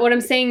 Yeah, but what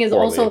I'm saying is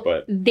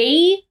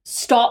they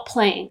stop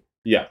playing.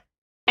 Yeah.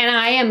 And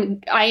I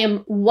am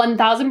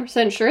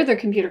 1,000% sure their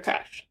computer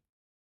crashed.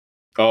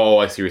 Oh,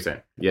 I see what you're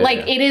saying. Yeah,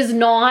 it is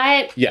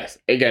not. Yes,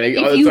 again, it's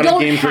on a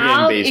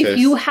game-for-game basis. If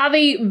you have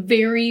a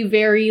very,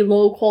 very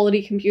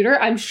low-quality computer,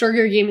 I'm sure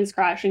your game is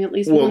crashing at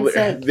least once.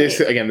 This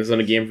is on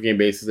a game-for-game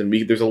basis, and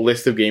there's a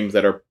list of games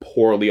that are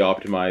poorly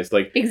optimized.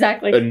 Like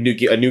exactly a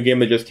new game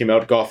that just came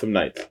out, Gotham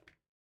Knights.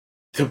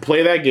 To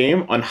play that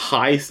game on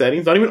high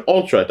settings, not even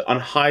ultra, on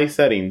high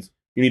settings,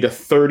 you need a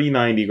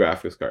 3090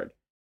 graphics card.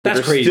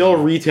 That's crazy. Still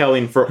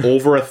retailing for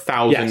over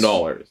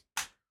 $1,000.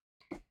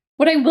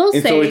 What I will say,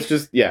 so it's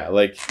just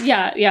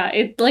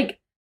it's like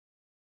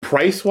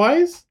price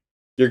wise,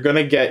 you're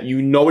gonna get what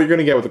you're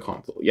gonna get with a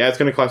console. Yeah, it's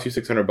gonna cost you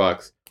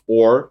 $600,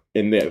 or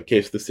in the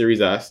case of the Series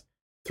S,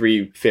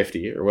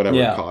 $350 or whatever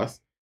it costs.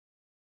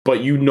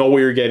 But you know what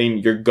you're getting.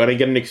 You're gonna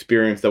get an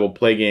experience that will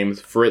play games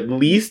for at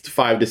least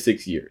 5 to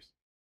 6 years.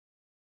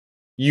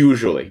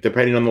 Usually,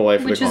 depending on the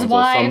life of the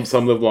console.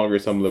 Some live longer,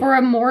 some live for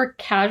a more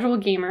casual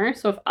gamer.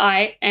 So if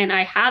I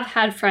have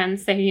had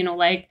friends say,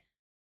 like,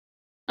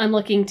 I'm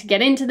looking to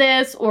get into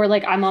this, or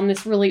like I'm on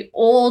this really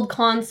old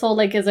console,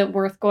 like is it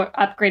worth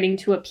upgrading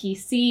to a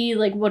PC?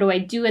 Like, what do I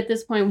do at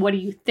this point? What do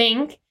you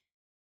think?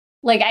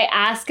 Like, I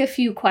ask a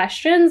few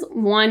questions.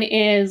 One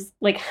is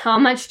like, how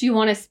much do you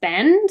want to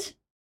spend?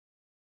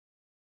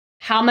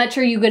 How much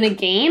are you going to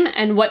game?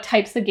 And what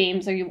types of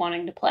games are you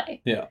wanting to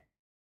play? Yeah.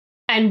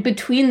 And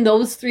between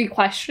those 3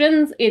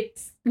 questions,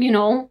 it's,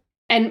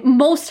 and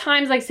most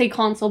times I say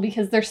console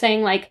because they're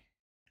saying like,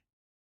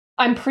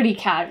 I'm pretty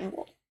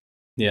casual.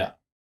 Yeah.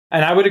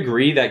 And I would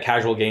agree that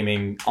casual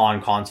gaming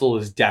on console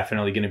is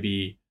definitely going to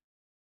be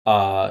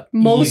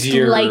most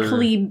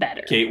likely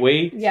better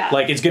gateway. Yeah,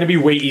 like it's going to be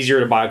way easier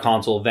to buy a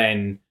console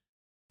than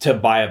to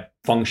buy a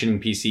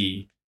functioning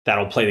PC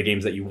that'll play the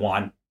games that you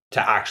want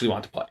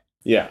to play.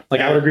 Yeah,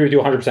 like I would agree with you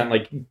 100%.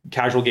 Like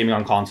casual gaming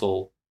on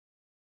console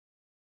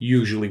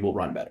usually will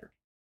run better.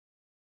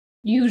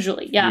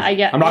 Usually, yeah, I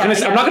get. I'm not gonna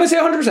say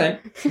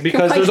 100%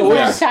 because there's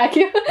always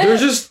there's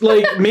just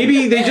like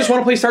maybe they just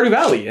want to play Stardew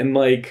Valley and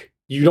like.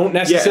 you don't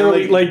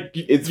necessarily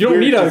you don't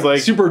need a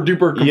super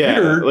duper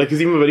computer. Yeah, like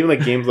because even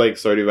like games like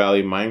Stardew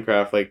Valley,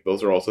 Minecraft, like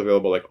those are also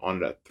available like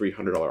on that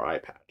 $300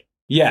 iPad.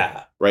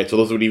 Yeah. Right. So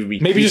those would even be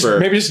maybe cheaper.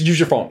 just use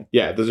your phone.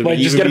 Yeah. Those would like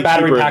be just get a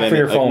battery pack for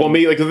your phone. Well,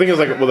 maybe like the thing is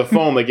like with a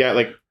phone, like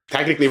like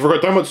technically, if we're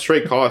talking about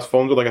straight cost,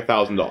 phones are like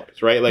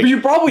 $1,000, right? Like but you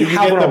probably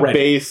have one already.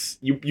 Base.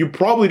 You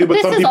probably do,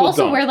 but some people don't. This is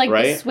also where like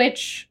right? the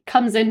Switch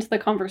comes into the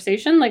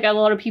conversation. Like a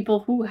lot of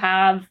people who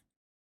have,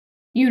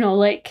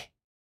 like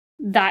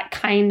that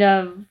kind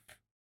of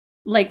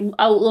like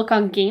outlook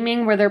on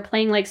gaming, where they're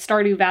playing like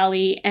Stardew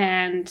Valley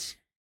and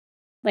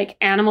like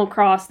Animal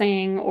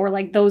Crossing or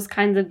like those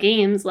kinds of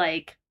games,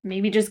 like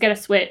maybe just get a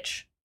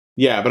Switch.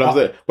 Yeah, but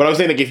I was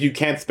saying like if you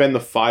can't spend the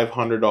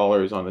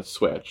 $500 on a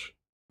Switch.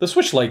 The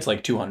Switch Lite's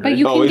like $200. But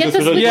you can get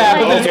the Switch Lite. Yeah,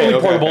 but that's really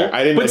portable. Okay.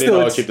 I didn't know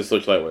how cheap the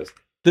Switch Lite was.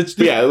 You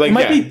might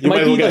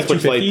as well get a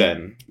Switch Lite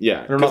then.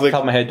 Yeah, I don't know off the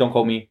top of my head. Don't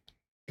quote me.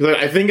 Because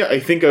I think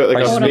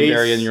like a base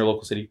area in your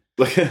local city,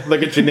 like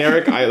a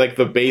generic like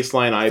the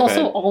baseline iPad. It's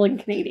also all in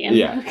Canadian.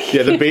 Yeah,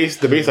 the base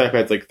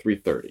iPad's like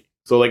 $330.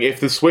 So like if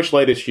the Switch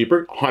Lite is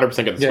cheaper,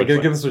 100% get the Switch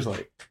Lite. Get the Switch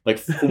Lite. Like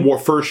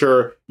for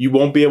sure, you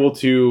won't be able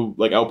to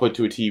like output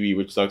to a TV,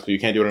 which sucks. But you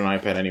can't do it on an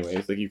iPad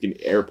anyways. Like you can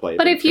AirPlay.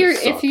 But if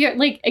you're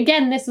like,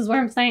 again, this is what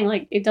I'm saying.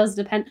 Like it does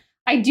depend.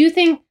 I do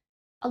think,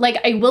 like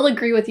I will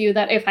agree with you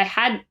that if I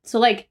had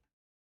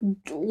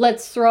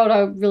let's throw out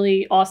a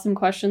really awesome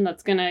question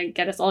that's gonna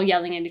get us all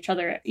yelling at each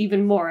other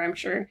even more, I'm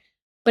sure.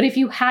 But if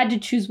you had to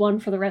choose one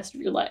for the rest of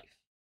your life.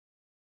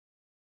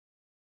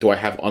 Do I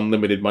have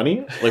unlimited money?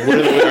 Like, what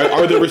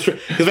are there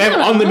restrictions? Because if I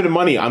have unlimited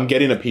money, I'm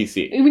getting a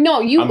PC.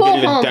 No, you go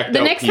home.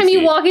 The next time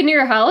you walk into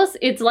your house,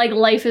 it's like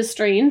Life is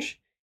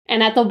Strange.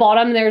 And at the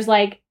bottom, there's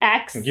like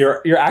X.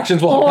 Your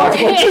actions will have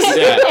consequences.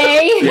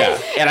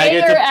 And I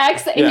get or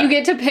X, and you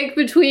get to pick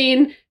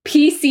between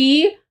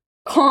PC,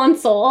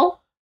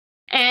 console,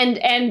 and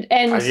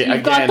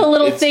you've got the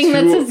little thing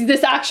that says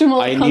this action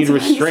will have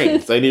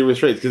consequences. I need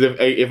restraints.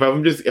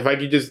 Because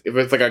if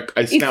it's like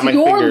I snap my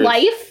fingers. It's your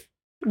life.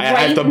 I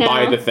have to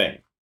buy the thing.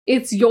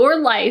 It's your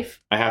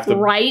life. I have to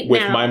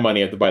with my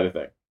money. I have to buy the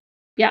thing.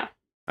 Yeah.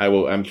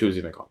 I'm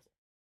choosing the console.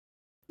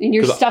 And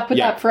you're stuck with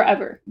that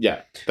forever.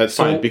 Yeah, that's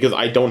fine because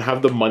I don't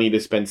have the money to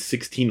spend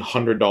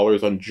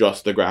 $1,600 on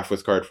just the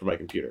graphics card for my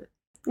computer.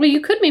 Well,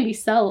 you could maybe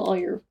sell all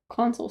your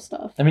console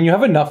stuff. I mean, you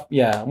have enough.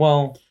 Yeah.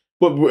 Well,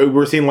 but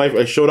we're seeing life.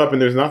 I showed up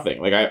and there's nothing.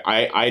 Like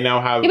I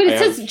now have. Yeah, but it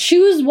says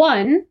choose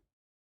one.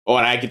 Oh,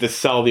 and I get to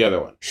sell the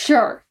other one.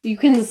 Sure, you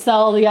can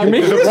sell the other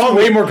one.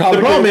 The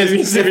problem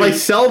is if I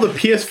sell the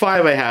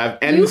PS5 I have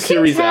and the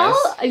Series S.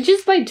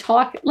 Just by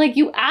talk, like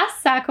you ask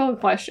Sacco a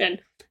question,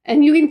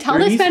 and you can tell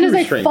this man is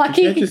a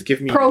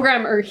fucking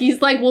programmer.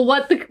 He's like, well,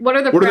 what are the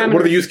parameters?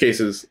 What are the use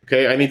cases?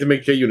 Okay, I need to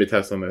make JUnit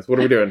tests on this. What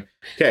are we doing?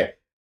 Okay.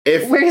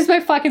 Where's my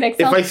fucking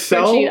Excel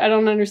spreadsheet? I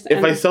don't understand.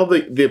 If I sell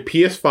the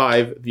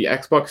PS5, the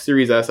Xbox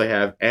Series S I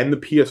have, and the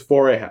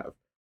PS4 I have,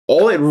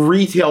 all at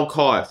retail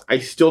cost, I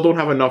still don't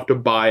have enough to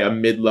buy a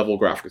mid-level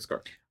graphics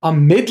card. A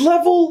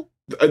mid-level?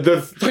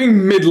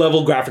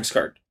 Mid-level graphics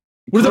card.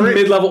 What is a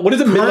mid-level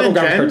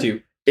graphics card to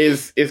you?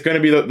 It's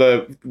going to be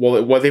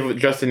what they've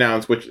just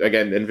announced, which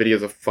again,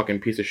 Nvidia's a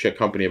fucking piece of shit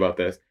company about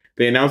this.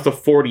 They announced the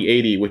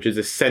 4080, which is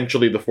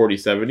essentially the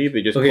 4070.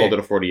 They just called it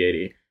a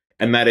 4080.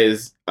 And that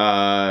is,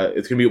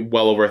 it's going to be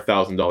well over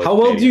 $1,000. How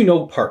well do you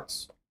know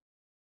parts?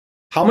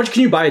 How much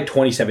can you buy a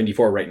 2070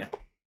 for right now?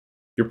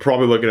 You're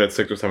probably looking at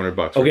 $600 or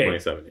 $700 for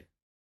 2070.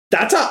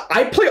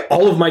 I play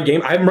all of my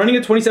game. I'm running a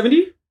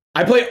 2070.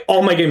 I play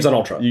all my games on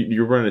Ultra.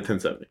 You're running a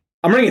 1070.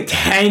 I'm running a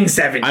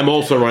 1070. I'm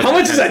also running. How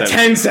much is a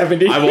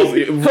 1070? I'm also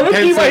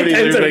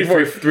 1070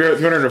 for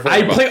 $340.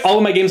 I play all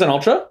of my games on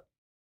Ultra,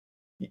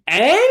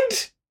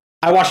 and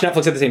I watch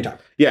Netflix at the same time.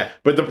 Yeah,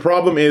 but the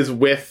problem is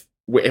if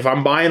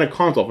I'm buying a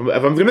console,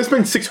 if I'm going to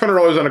spend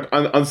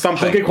 $600 on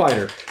something, I'll get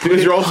quieter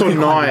because you're also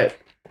not.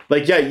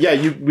 Like you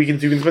can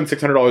spend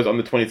 $600 on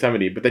the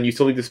 2070, but then you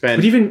still need to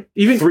spend even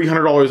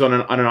 $300 on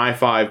an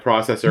i5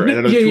 processor and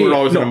another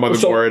 $200 on a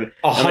motherboard.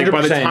 And like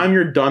by the time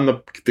you're done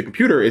the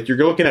computer, you're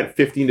looking at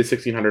 $1,500 to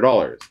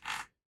 $1,600.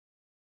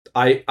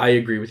 I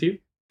agree with you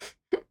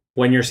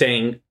when you're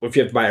saying if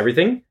you have to buy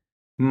everything.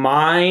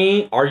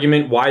 My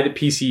argument why the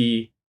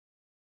PC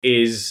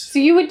is so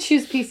you would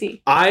choose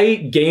PC. I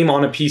game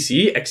on a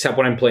PC except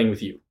when I'm playing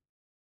with you.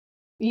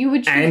 You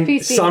would choose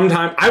PC.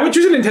 Sometime I would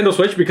choose a Nintendo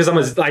Switch because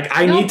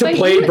I need to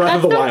play Breath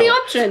of the Wild. That's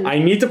not the option. I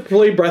need to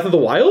play Breath of the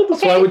Wild,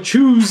 so I would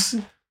choose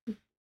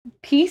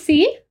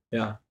PC.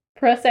 Yeah.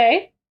 Press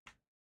A.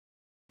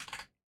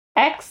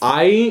 X.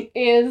 I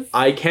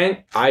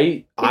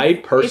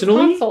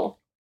personally.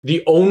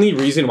 The only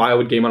reason why I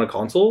would game on a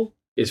console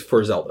is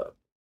for Zelda.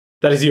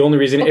 That is the only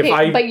reason.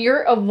 But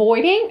you're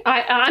avoiding.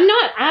 I'm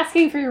not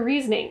asking for your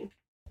reasoning.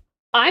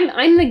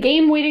 I'm the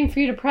game waiting for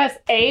you to press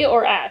A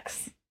or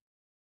X.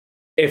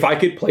 If I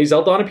could play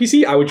Zelda on a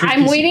PC, I would choose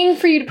I'm PC. waiting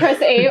for you to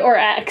press A or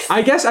X.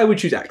 I guess I would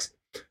choose X.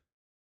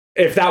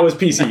 If that was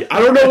PC. I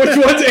don't know which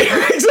one's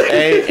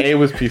A. A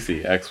was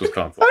PC. X was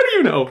console. How do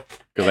you know?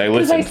 Because I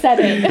listened. Because I said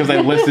it. Because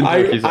I listened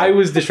to I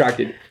was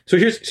distracted. So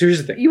here's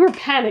the thing. You were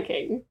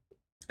panicking.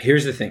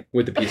 Here's the thing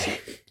with the PC.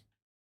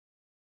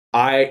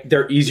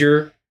 They're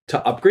easier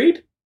to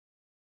upgrade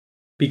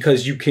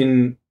because you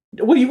can.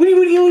 What do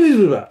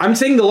you? I'm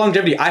saying the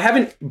longevity. I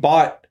haven't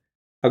bought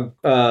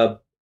how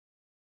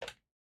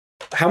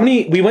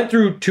many? We went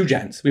through 2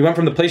 gens. We went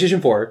from the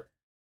PlayStation 4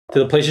 to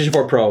the PlayStation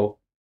 4 Pro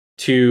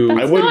to.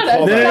 That's I wouldn't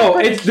call that. No.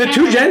 It's the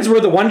 2 gens were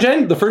the 1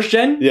 gen, the first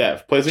gen.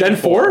 Yeah, PlayStation Gen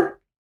 4.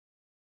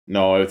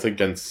 No, it's like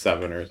Gen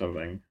 7 or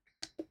something.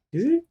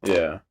 Is it?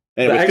 Yeah.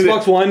 Anyway, the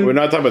Xbox One. We're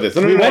not talking about this.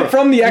 We went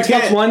from the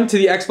Xbox One to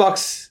the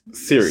Xbox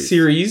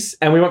Series,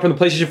 and we went from the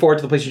PlayStation 4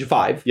 to the PlayStation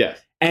 5. Yes.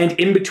 And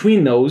in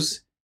between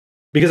those,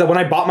 because when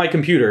I bought my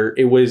computer,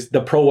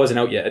 the Pro wasn't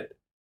out yet.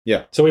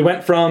 Yeah. So we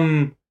went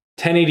from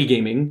 1080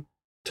 gaming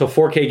to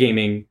 4K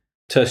gaming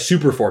to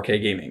Super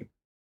 4K gaming.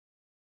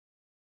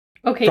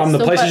 Okay. From the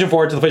PlayStation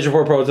 4 to the PlayStation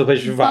 4 Pro to the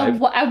PlayStation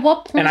 5. At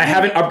what point? And I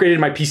haven't upgraded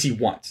my PC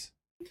once.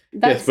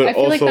 Yes, but I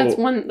feel like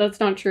that's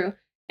not true.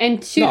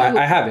 And 2, no,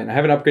 I haven't. I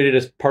haven't upgraded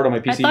as part of my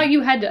PC. I thought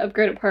you had to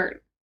upgrade a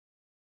part.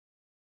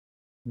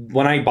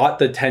 When I bought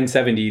the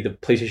 1070, the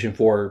PlayStation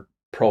 4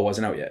 Pro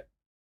wasn't out yet.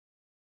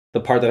 The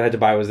part that I had to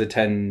buy was the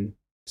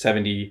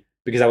 1070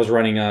 because I was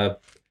running a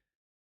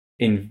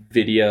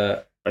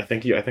NVIDIA. I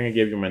think I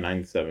gave you my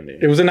 970.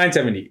 It was a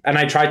 970, and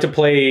I tried to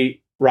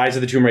play Rise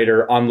of the Tomb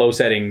Raider on low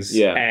settings,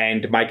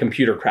 and my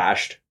computer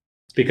crashed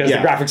because the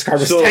graphics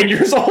card was 10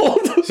 years old.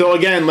 So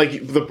again, like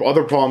the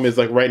other problem is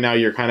like right now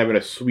you're kind of in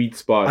a sweet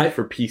spot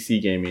for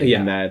PC gaming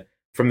in that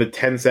from the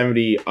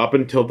 1070 up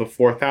until the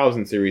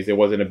 4000 series, it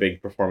wasn't a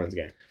big performance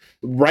game.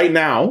 Right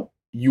now,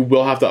 you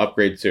will have to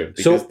upgrade soon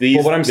because the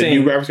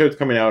new graphics cards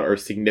coming out are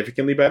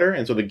significantly better,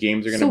 and so the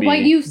games are going to be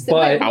what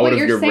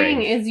you're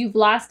saying is you've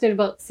lasted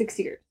about 6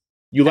 years.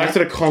 You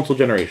lasted a console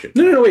generation.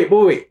 No,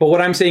 wait. But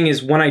what I'm saying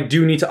is when I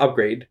do need to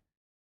upgrade,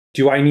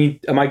 am I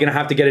going to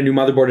have to get a new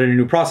motherboard and a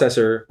new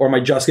processor, or am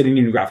I just getting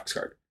a new graphics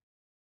card?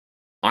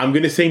 I'm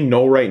going to say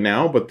no right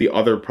now, but the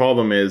other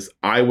problem is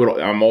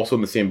I'm also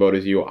in the same boat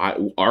as you.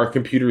 Our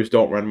computers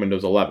don't run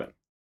Windows 11.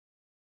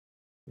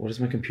 What does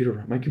my computer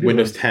run?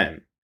 Windows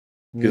 10.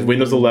 Because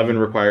Windows 11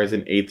 requires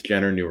an 8th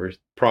gen or newer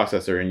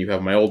processor, and you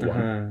have my old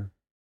one.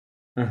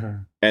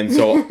 And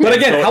so... But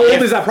again, how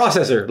old is that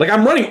processor? Like,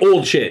 I'm running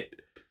old shit.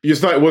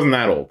 It wasn't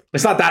that old.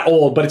 It's not that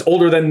old, but it's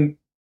older than...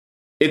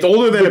 It's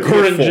older than the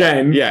current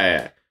gen.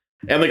 Yeah.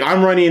 And like,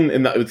 I'm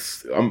running...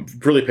 I'm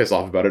really pissed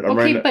off about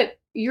it. But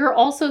you're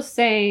also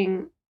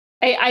saying...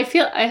 I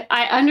feel...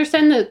 I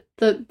understand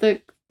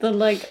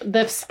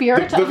the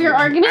spirit of your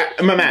argument.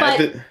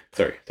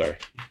 Sorry.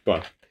 Go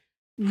on.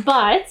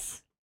 But...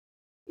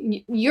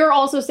 You're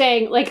also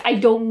saying, like, I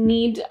don't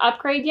need to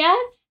upgrade yet.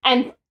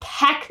 And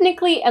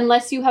technically,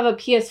 unless you have a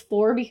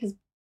PS4, because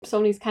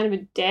Sony's kind of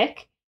a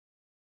dick,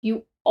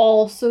 you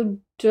also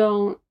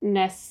don't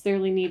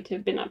necessarily need to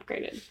have been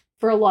upgraded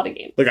for a lot of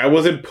games. Like, I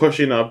wasn't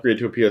pushing to upgrade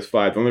to a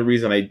PS5. The only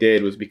reason I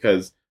did was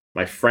because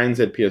my friends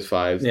had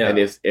PS5s. Yeah. And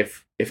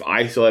if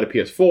I still had a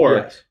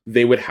PS4,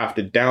 they would have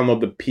to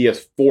download the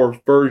PS4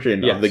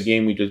 version of the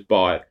game we just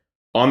bought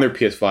on their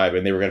PS5,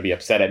 and they were going to be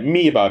upset at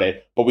me about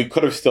it, but we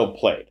could have still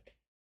played.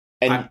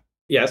 And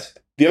yes.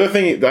 The other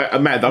thing,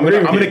 Matt, I'm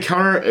going to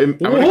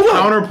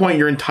counterpoint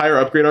your entire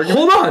upgrade argument.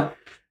 Hold on.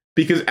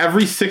 Because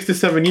every 6 to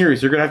 7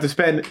 years, you're going to have to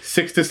spend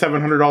 $600 to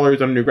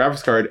 $700 on a new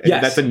graphics card, and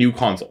that's a new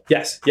console.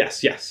 Yes.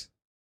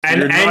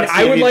 And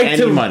I would like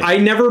to. Money. I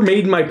never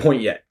made my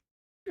point yet.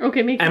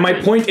 Okay, make. And my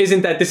point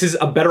isn't that this is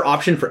a better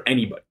option for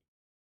anybody,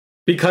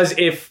 because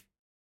if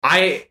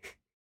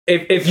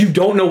you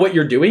don't know what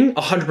you're doing,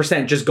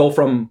 100% just go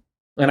from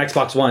an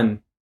Xbox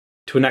One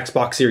to an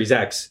Xbox Series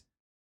X.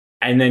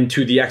 And then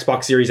to the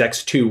Xbox Series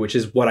X2, which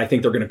is what I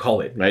think they're going to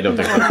call it. I don't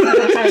think. I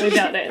highly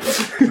doubt it.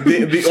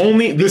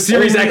 The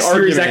Series X,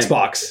 Series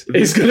Xbox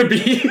is going to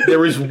be.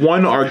 There is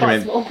one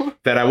argument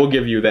that I will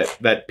give you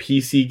that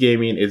PC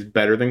gaming is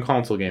better than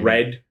console gaming.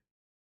 Red,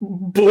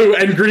 blue,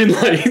 and green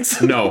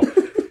lights. No,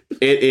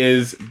 it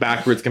is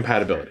backwards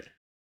compatibility.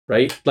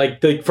 Right,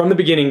 like from the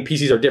beginning,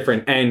 PCs are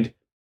different, and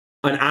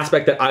an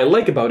aspect that I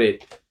like about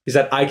it is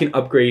that I can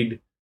upgrade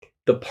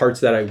the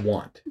parts that I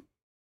want.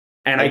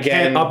 And I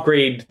can't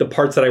upgrade the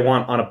parts that I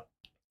want on a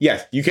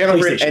Yes, you can't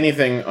upgrade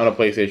anything on a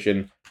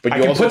PlayStation, but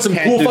you also put some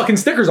cool fucking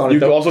stickers on it.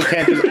 You also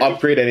can't just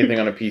upgrade anything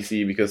on a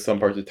PC because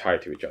some parts are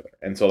tied to each other.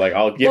 And so, like,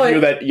 I'll give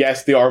you that.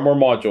 Yes, they are more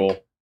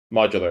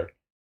modular.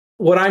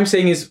 What I'm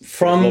saying is,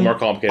 a little more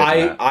complicated.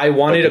 I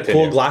wanted a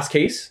cool glass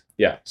case.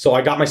 Yeah, so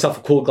I got myself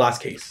a cool glass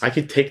case. I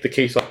could take the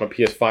case off my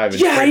PS5.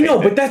 And I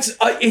know, but that's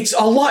it's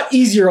a lot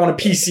easier on a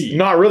PC.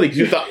 Not really, because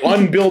you have to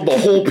unbuild the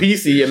whole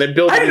PC and then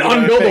build. I didn't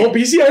unbuild the whole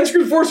PC. I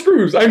unscrewed 4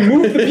 screws. I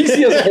moved the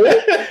PC as a whole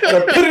and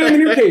I put it in the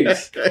new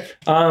case.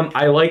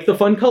 I like the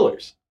fun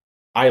colors.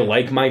 I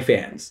like my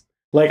fans.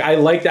 Like, I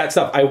like that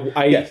stuff.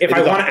 If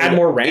I want to add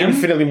more RAM,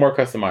 infinitely more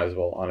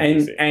customizable on a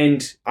PC.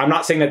 And I'm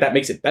not saying that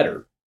makes it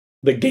better.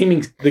 The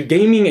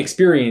gaming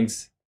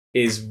experience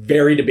is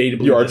very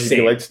debatable. Your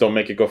RGB lights don't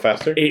make it go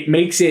faster? It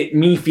makes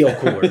me feel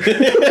cooler.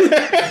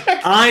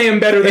 I am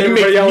better than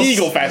everybody else. Me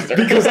go faster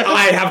because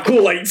I have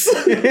cool lights.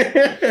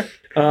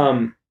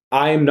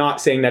 I'm not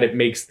saying that it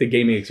makes the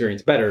gaming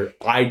experience better.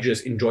 I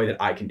just enjoy that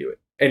I can do it.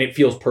 And it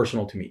feels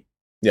personal to me.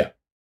 Yeah.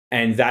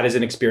 And that is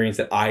an experience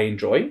that I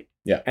enjoy.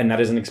 Yeah. And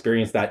that is an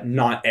experience that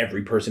not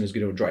every person is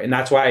going to enjoy. And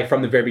that's why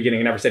from the very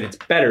beginning, I never said it's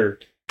better.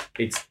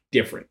 It's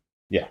different.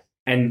 Yeah.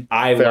 And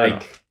I Fair like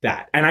enough.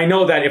 that. And I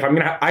know that if I'm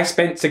going to, I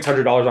spent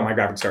 $600 on my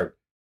graphics card,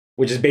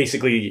 which is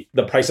basically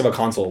the price of a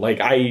console. But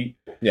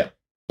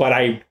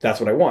that's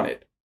what I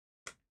wanted.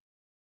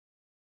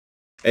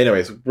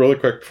 Anyways, really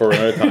quick before we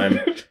run out of time.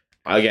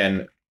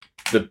 Again,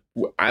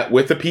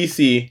 with the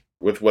PC,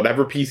 with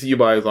whatever PC you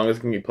buy, as long as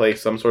it can play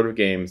some sort of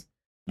games,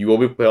 you will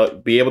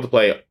be able to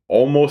play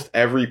almost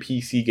every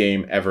PC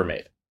game ever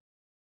made.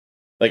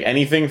 Like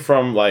anything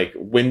from like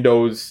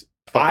Windows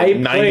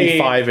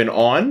 95 and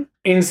on.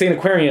 Insane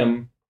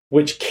Aquarium,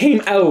 which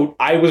came out,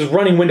 I was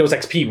running Windows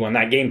XP when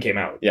that game came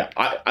out. Yeah,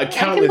 I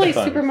can play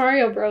Super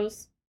Mario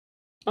Bros.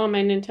 On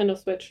my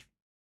Nintendo Switch.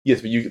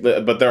 Yes,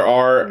 but there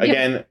are,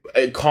 again,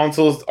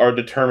 consoles are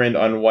determined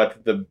on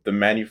what the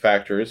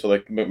manufacturers, so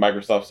like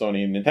Microsoft,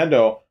 Sony, and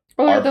Nintendo,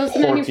 are those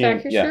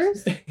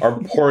manufacturers? Yes, are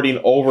porting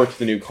over to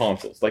the new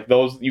consoles. Like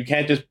those, you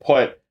can't just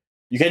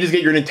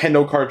get your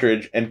Nintendo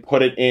cartridge and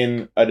put it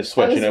in a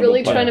Switch. I was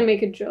really trying to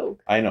make a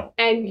joke. I know.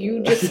 And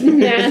you just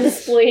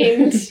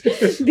mansplained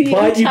the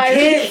But entire... you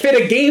can't fit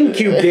a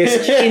GameCube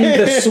disc in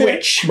the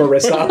Switch,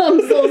 Marissa.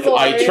 I'm so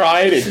sorry. I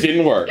tried, it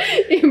didn't work.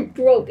 It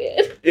broke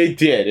it. It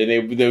did,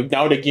 and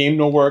now the game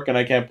don't work and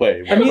I can't play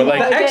it. I mean, but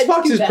like, the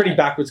Xbox is pretty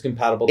backwards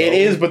compatible, though. It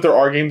is, but there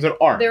are games that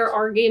aren't. There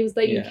are games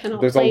that you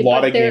cannot There's play. a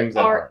lot of games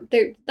that are.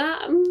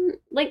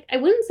 Like, I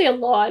wouldn't say a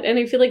lot, and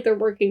I feel like they're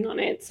working on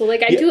it. So,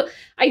 like,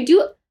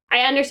 I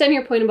understand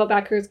your point about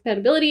backwards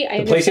compatibility. I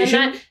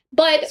understand that.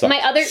 But sucks. my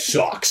other...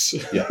 Sucks.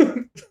 Yeah.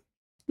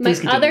 My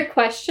other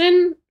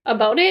question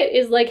about it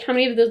is, like, how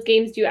many of those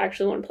games do you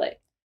actually want to play?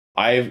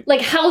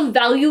 Like, how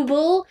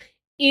valuable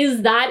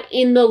is that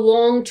in the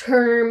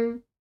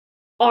long-term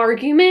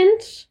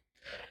argument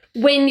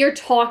when you're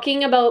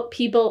talking about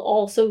people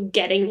also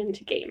getting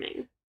into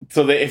gaming?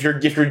 So that if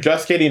you're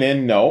just getting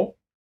in, no.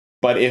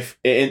 But if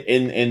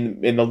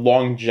in the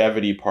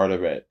longevity part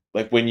of it,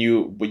 like when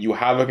you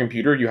have a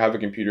computer, you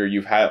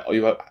have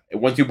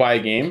once you buy a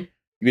game,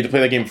 you get to play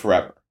that game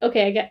forever.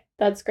 Okay, I get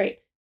that's great.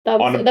 That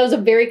was a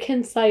very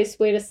concise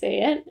way to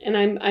say it, and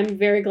I'm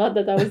very glad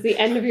that was the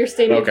end of your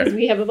statement because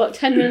we have about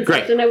 10 minutes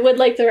left, and I would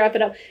like to wrap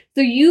it up.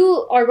 So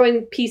you are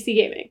going PC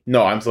gaming?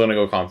 No, I'm still gonna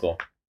go console.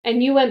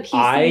 And you went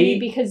PC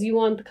because you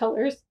want the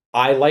colors?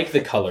 I like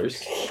the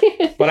colors,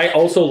 but I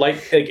also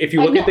like if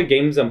you look at the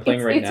games I'm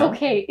playing right now.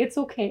 It's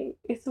okay.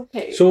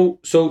 So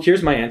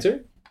here's my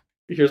answer.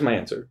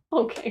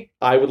 Okay.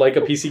 I would like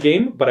a PC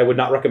game, but I would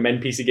not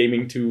recommend PC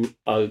gaming to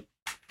a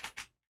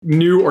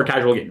new or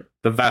casual gamer.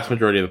 The vast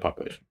majority of the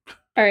population.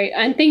 All right,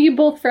 and thank you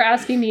both for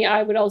asking me.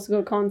 I would also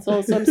go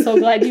console, so I'm so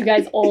glad you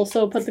guys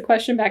also put the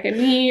question back at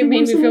me. It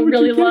made me feel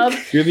really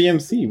loved. You're the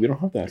MC. We don't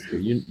have to ask you.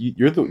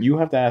 You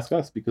have to ask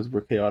us because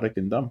we're chaotic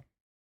and dumb.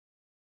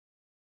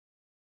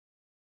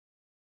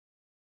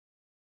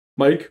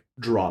 Mic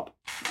drop.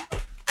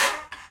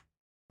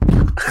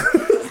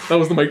 That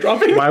was the mic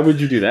dropping. Why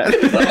would you do that?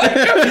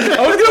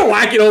 I was gonna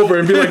whack it over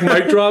and be like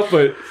mic drop,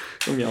 but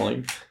I'm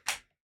yelling.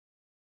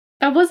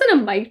 That wasn't a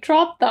mic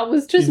drop. That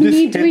was just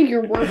me doing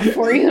your work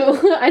for you.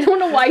 I don't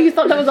know why you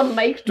thought that was a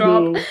mic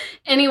drop. No.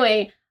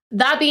 Anyway,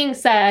 that being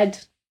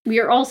said, we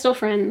are all still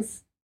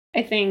friends,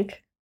 I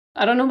think.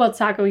 I don't know about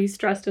Sacco. He's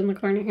stressed in the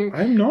corner here.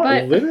 I'm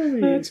not,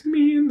 literally. That's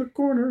me in the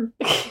corner.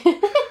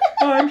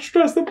 I'm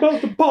stressed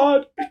about the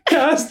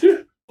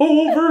podcast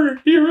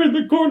over here in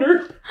the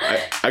corner.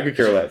 I could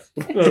care less.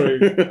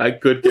 Right. I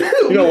could.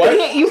 You know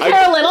what? You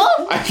care a little?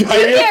 You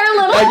care a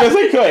little?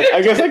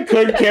 I guess I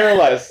could care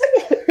less.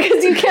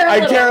 Because you care a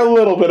little. I care a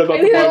little bit about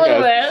the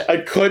podcast. I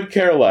could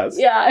care less.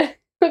 Yeah.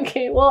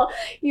 Okay, well,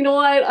 you know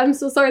what? I'm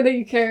so sorry that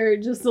you care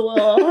just a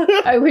little.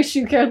 I wish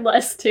you cared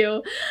less,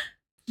 too.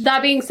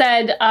 That being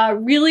said,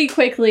 really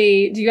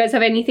quickly, do you guys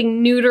have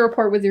anything new to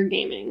report with your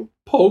gaming?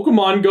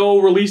 Pokemon Go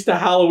released a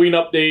Halloween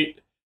update.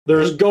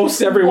 There's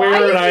ghosts everywhere.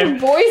 Why is your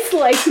voice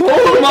like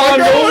Pokemon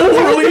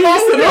Go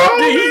released an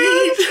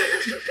update?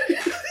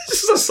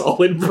 This is a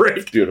solid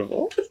break.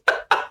 Beautiful.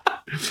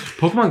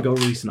 Pokemon Go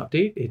released an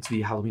update. It's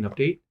the Halloween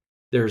update.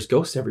 There's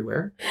ghosts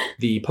everywhere.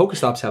 The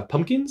Pokestops have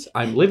pumpkins.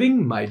 I'm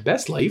living my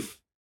best life.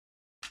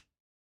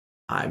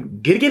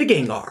 I'm gonna get a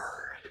Gengar.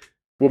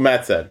 What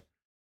Matt said.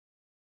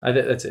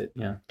 That's it,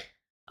 yeah.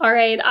 All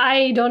right,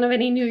 I don't have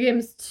any new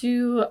games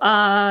to,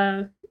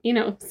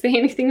 say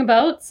anything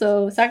about.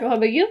 So, Sacco, how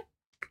about you?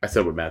 I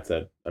said what Matt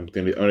said. I'm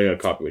only gonna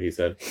copy what he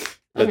said.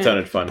 That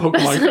sounded fun.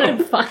 Pokemon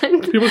Go.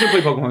 Fun. People should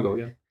play Pokemon Go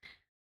again.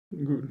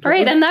 All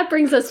right, and that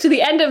brings us to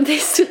the end of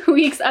this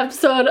week's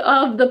episode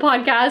of the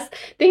podcast.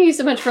 Thank you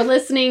so much for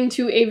listening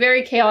to a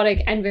very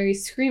chaotic and very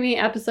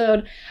screamy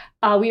episode.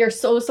 We are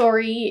so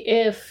sorry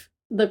if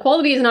the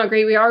quality is not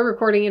great. We are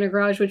recording in a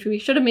garage, which we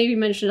should have maybe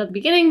mentioned at the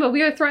beginning, but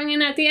we are throwing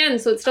in at the end,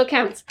 so it still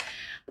counts.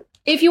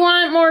 If you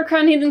want more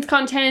Crown Heathens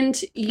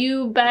content,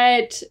 you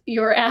bet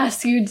your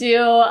ass you do.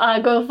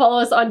 Go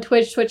follow us on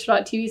Twitch,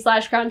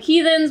 twitch.tv/Crown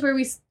Heathens, where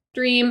we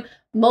stream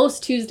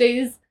most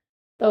Tuesdays,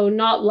 though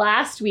not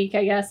last week,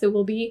 I guess it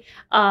will be,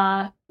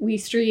 we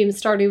stream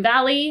Stardew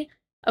Valley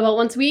about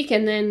once a week,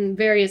 and then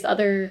various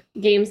other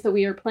games that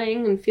we are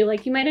playing and feel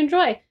like you might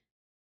enjoy.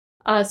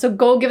 So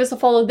go give us a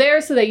follow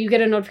there so that you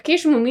get a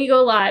notification when we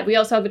go live. We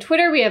also have a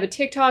Twitter, we have a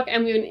TikTok,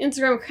 and we have an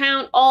Instagram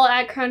account, all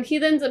at Crowned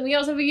Heathens, and we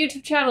also have a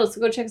YouTube channel, so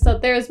go check us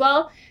out there as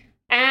well.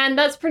 And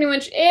that's pretty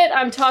much it.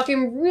 I'm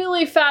talking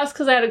really fast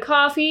because I had a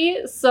coffee,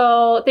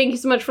 so thank you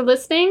so much for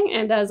listening,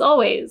 and as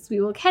always, we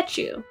will catch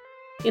you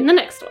in the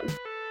next one.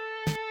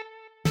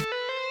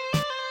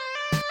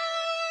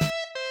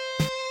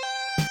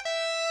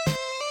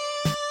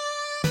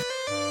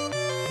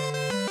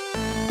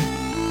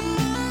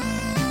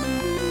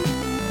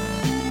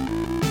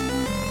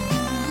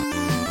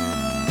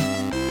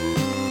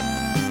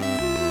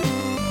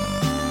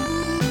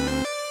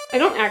 I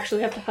don't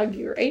actually have to hug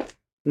you, right?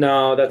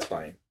 No, that's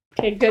fine.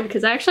 Okay, good,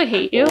 because I actually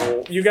hate you.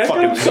 Oh, you guys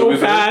go so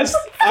fast.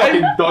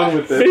 I'm done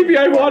with this. Maybe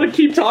I want to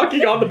keep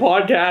talking on the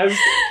podcast.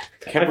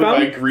 Can't believe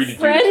I agreed to do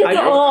Fred this. is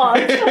off.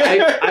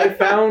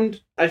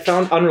 I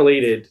found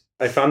unrelated.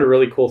 I found a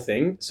really cool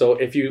thing. So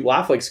if you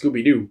laugh like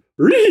Scooby-Doo,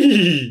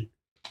 Ree!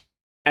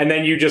 And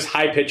then you just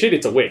high pitch it,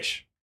 it's a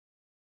witch.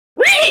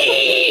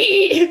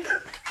 Ree!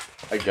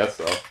 I guess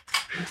so.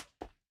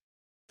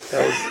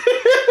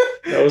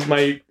 That was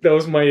my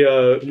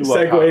segue.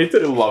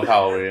 You love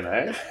Halloween,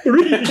 eh?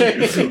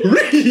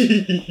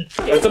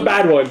 That's a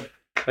bad one.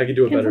 I can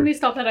do it Can better. somebody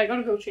stop that? I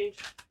gotta go change.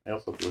 I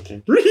also have to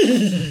change.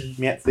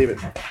 Matt, save it.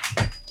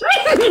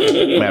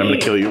 Man, I'm gonna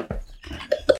kill you.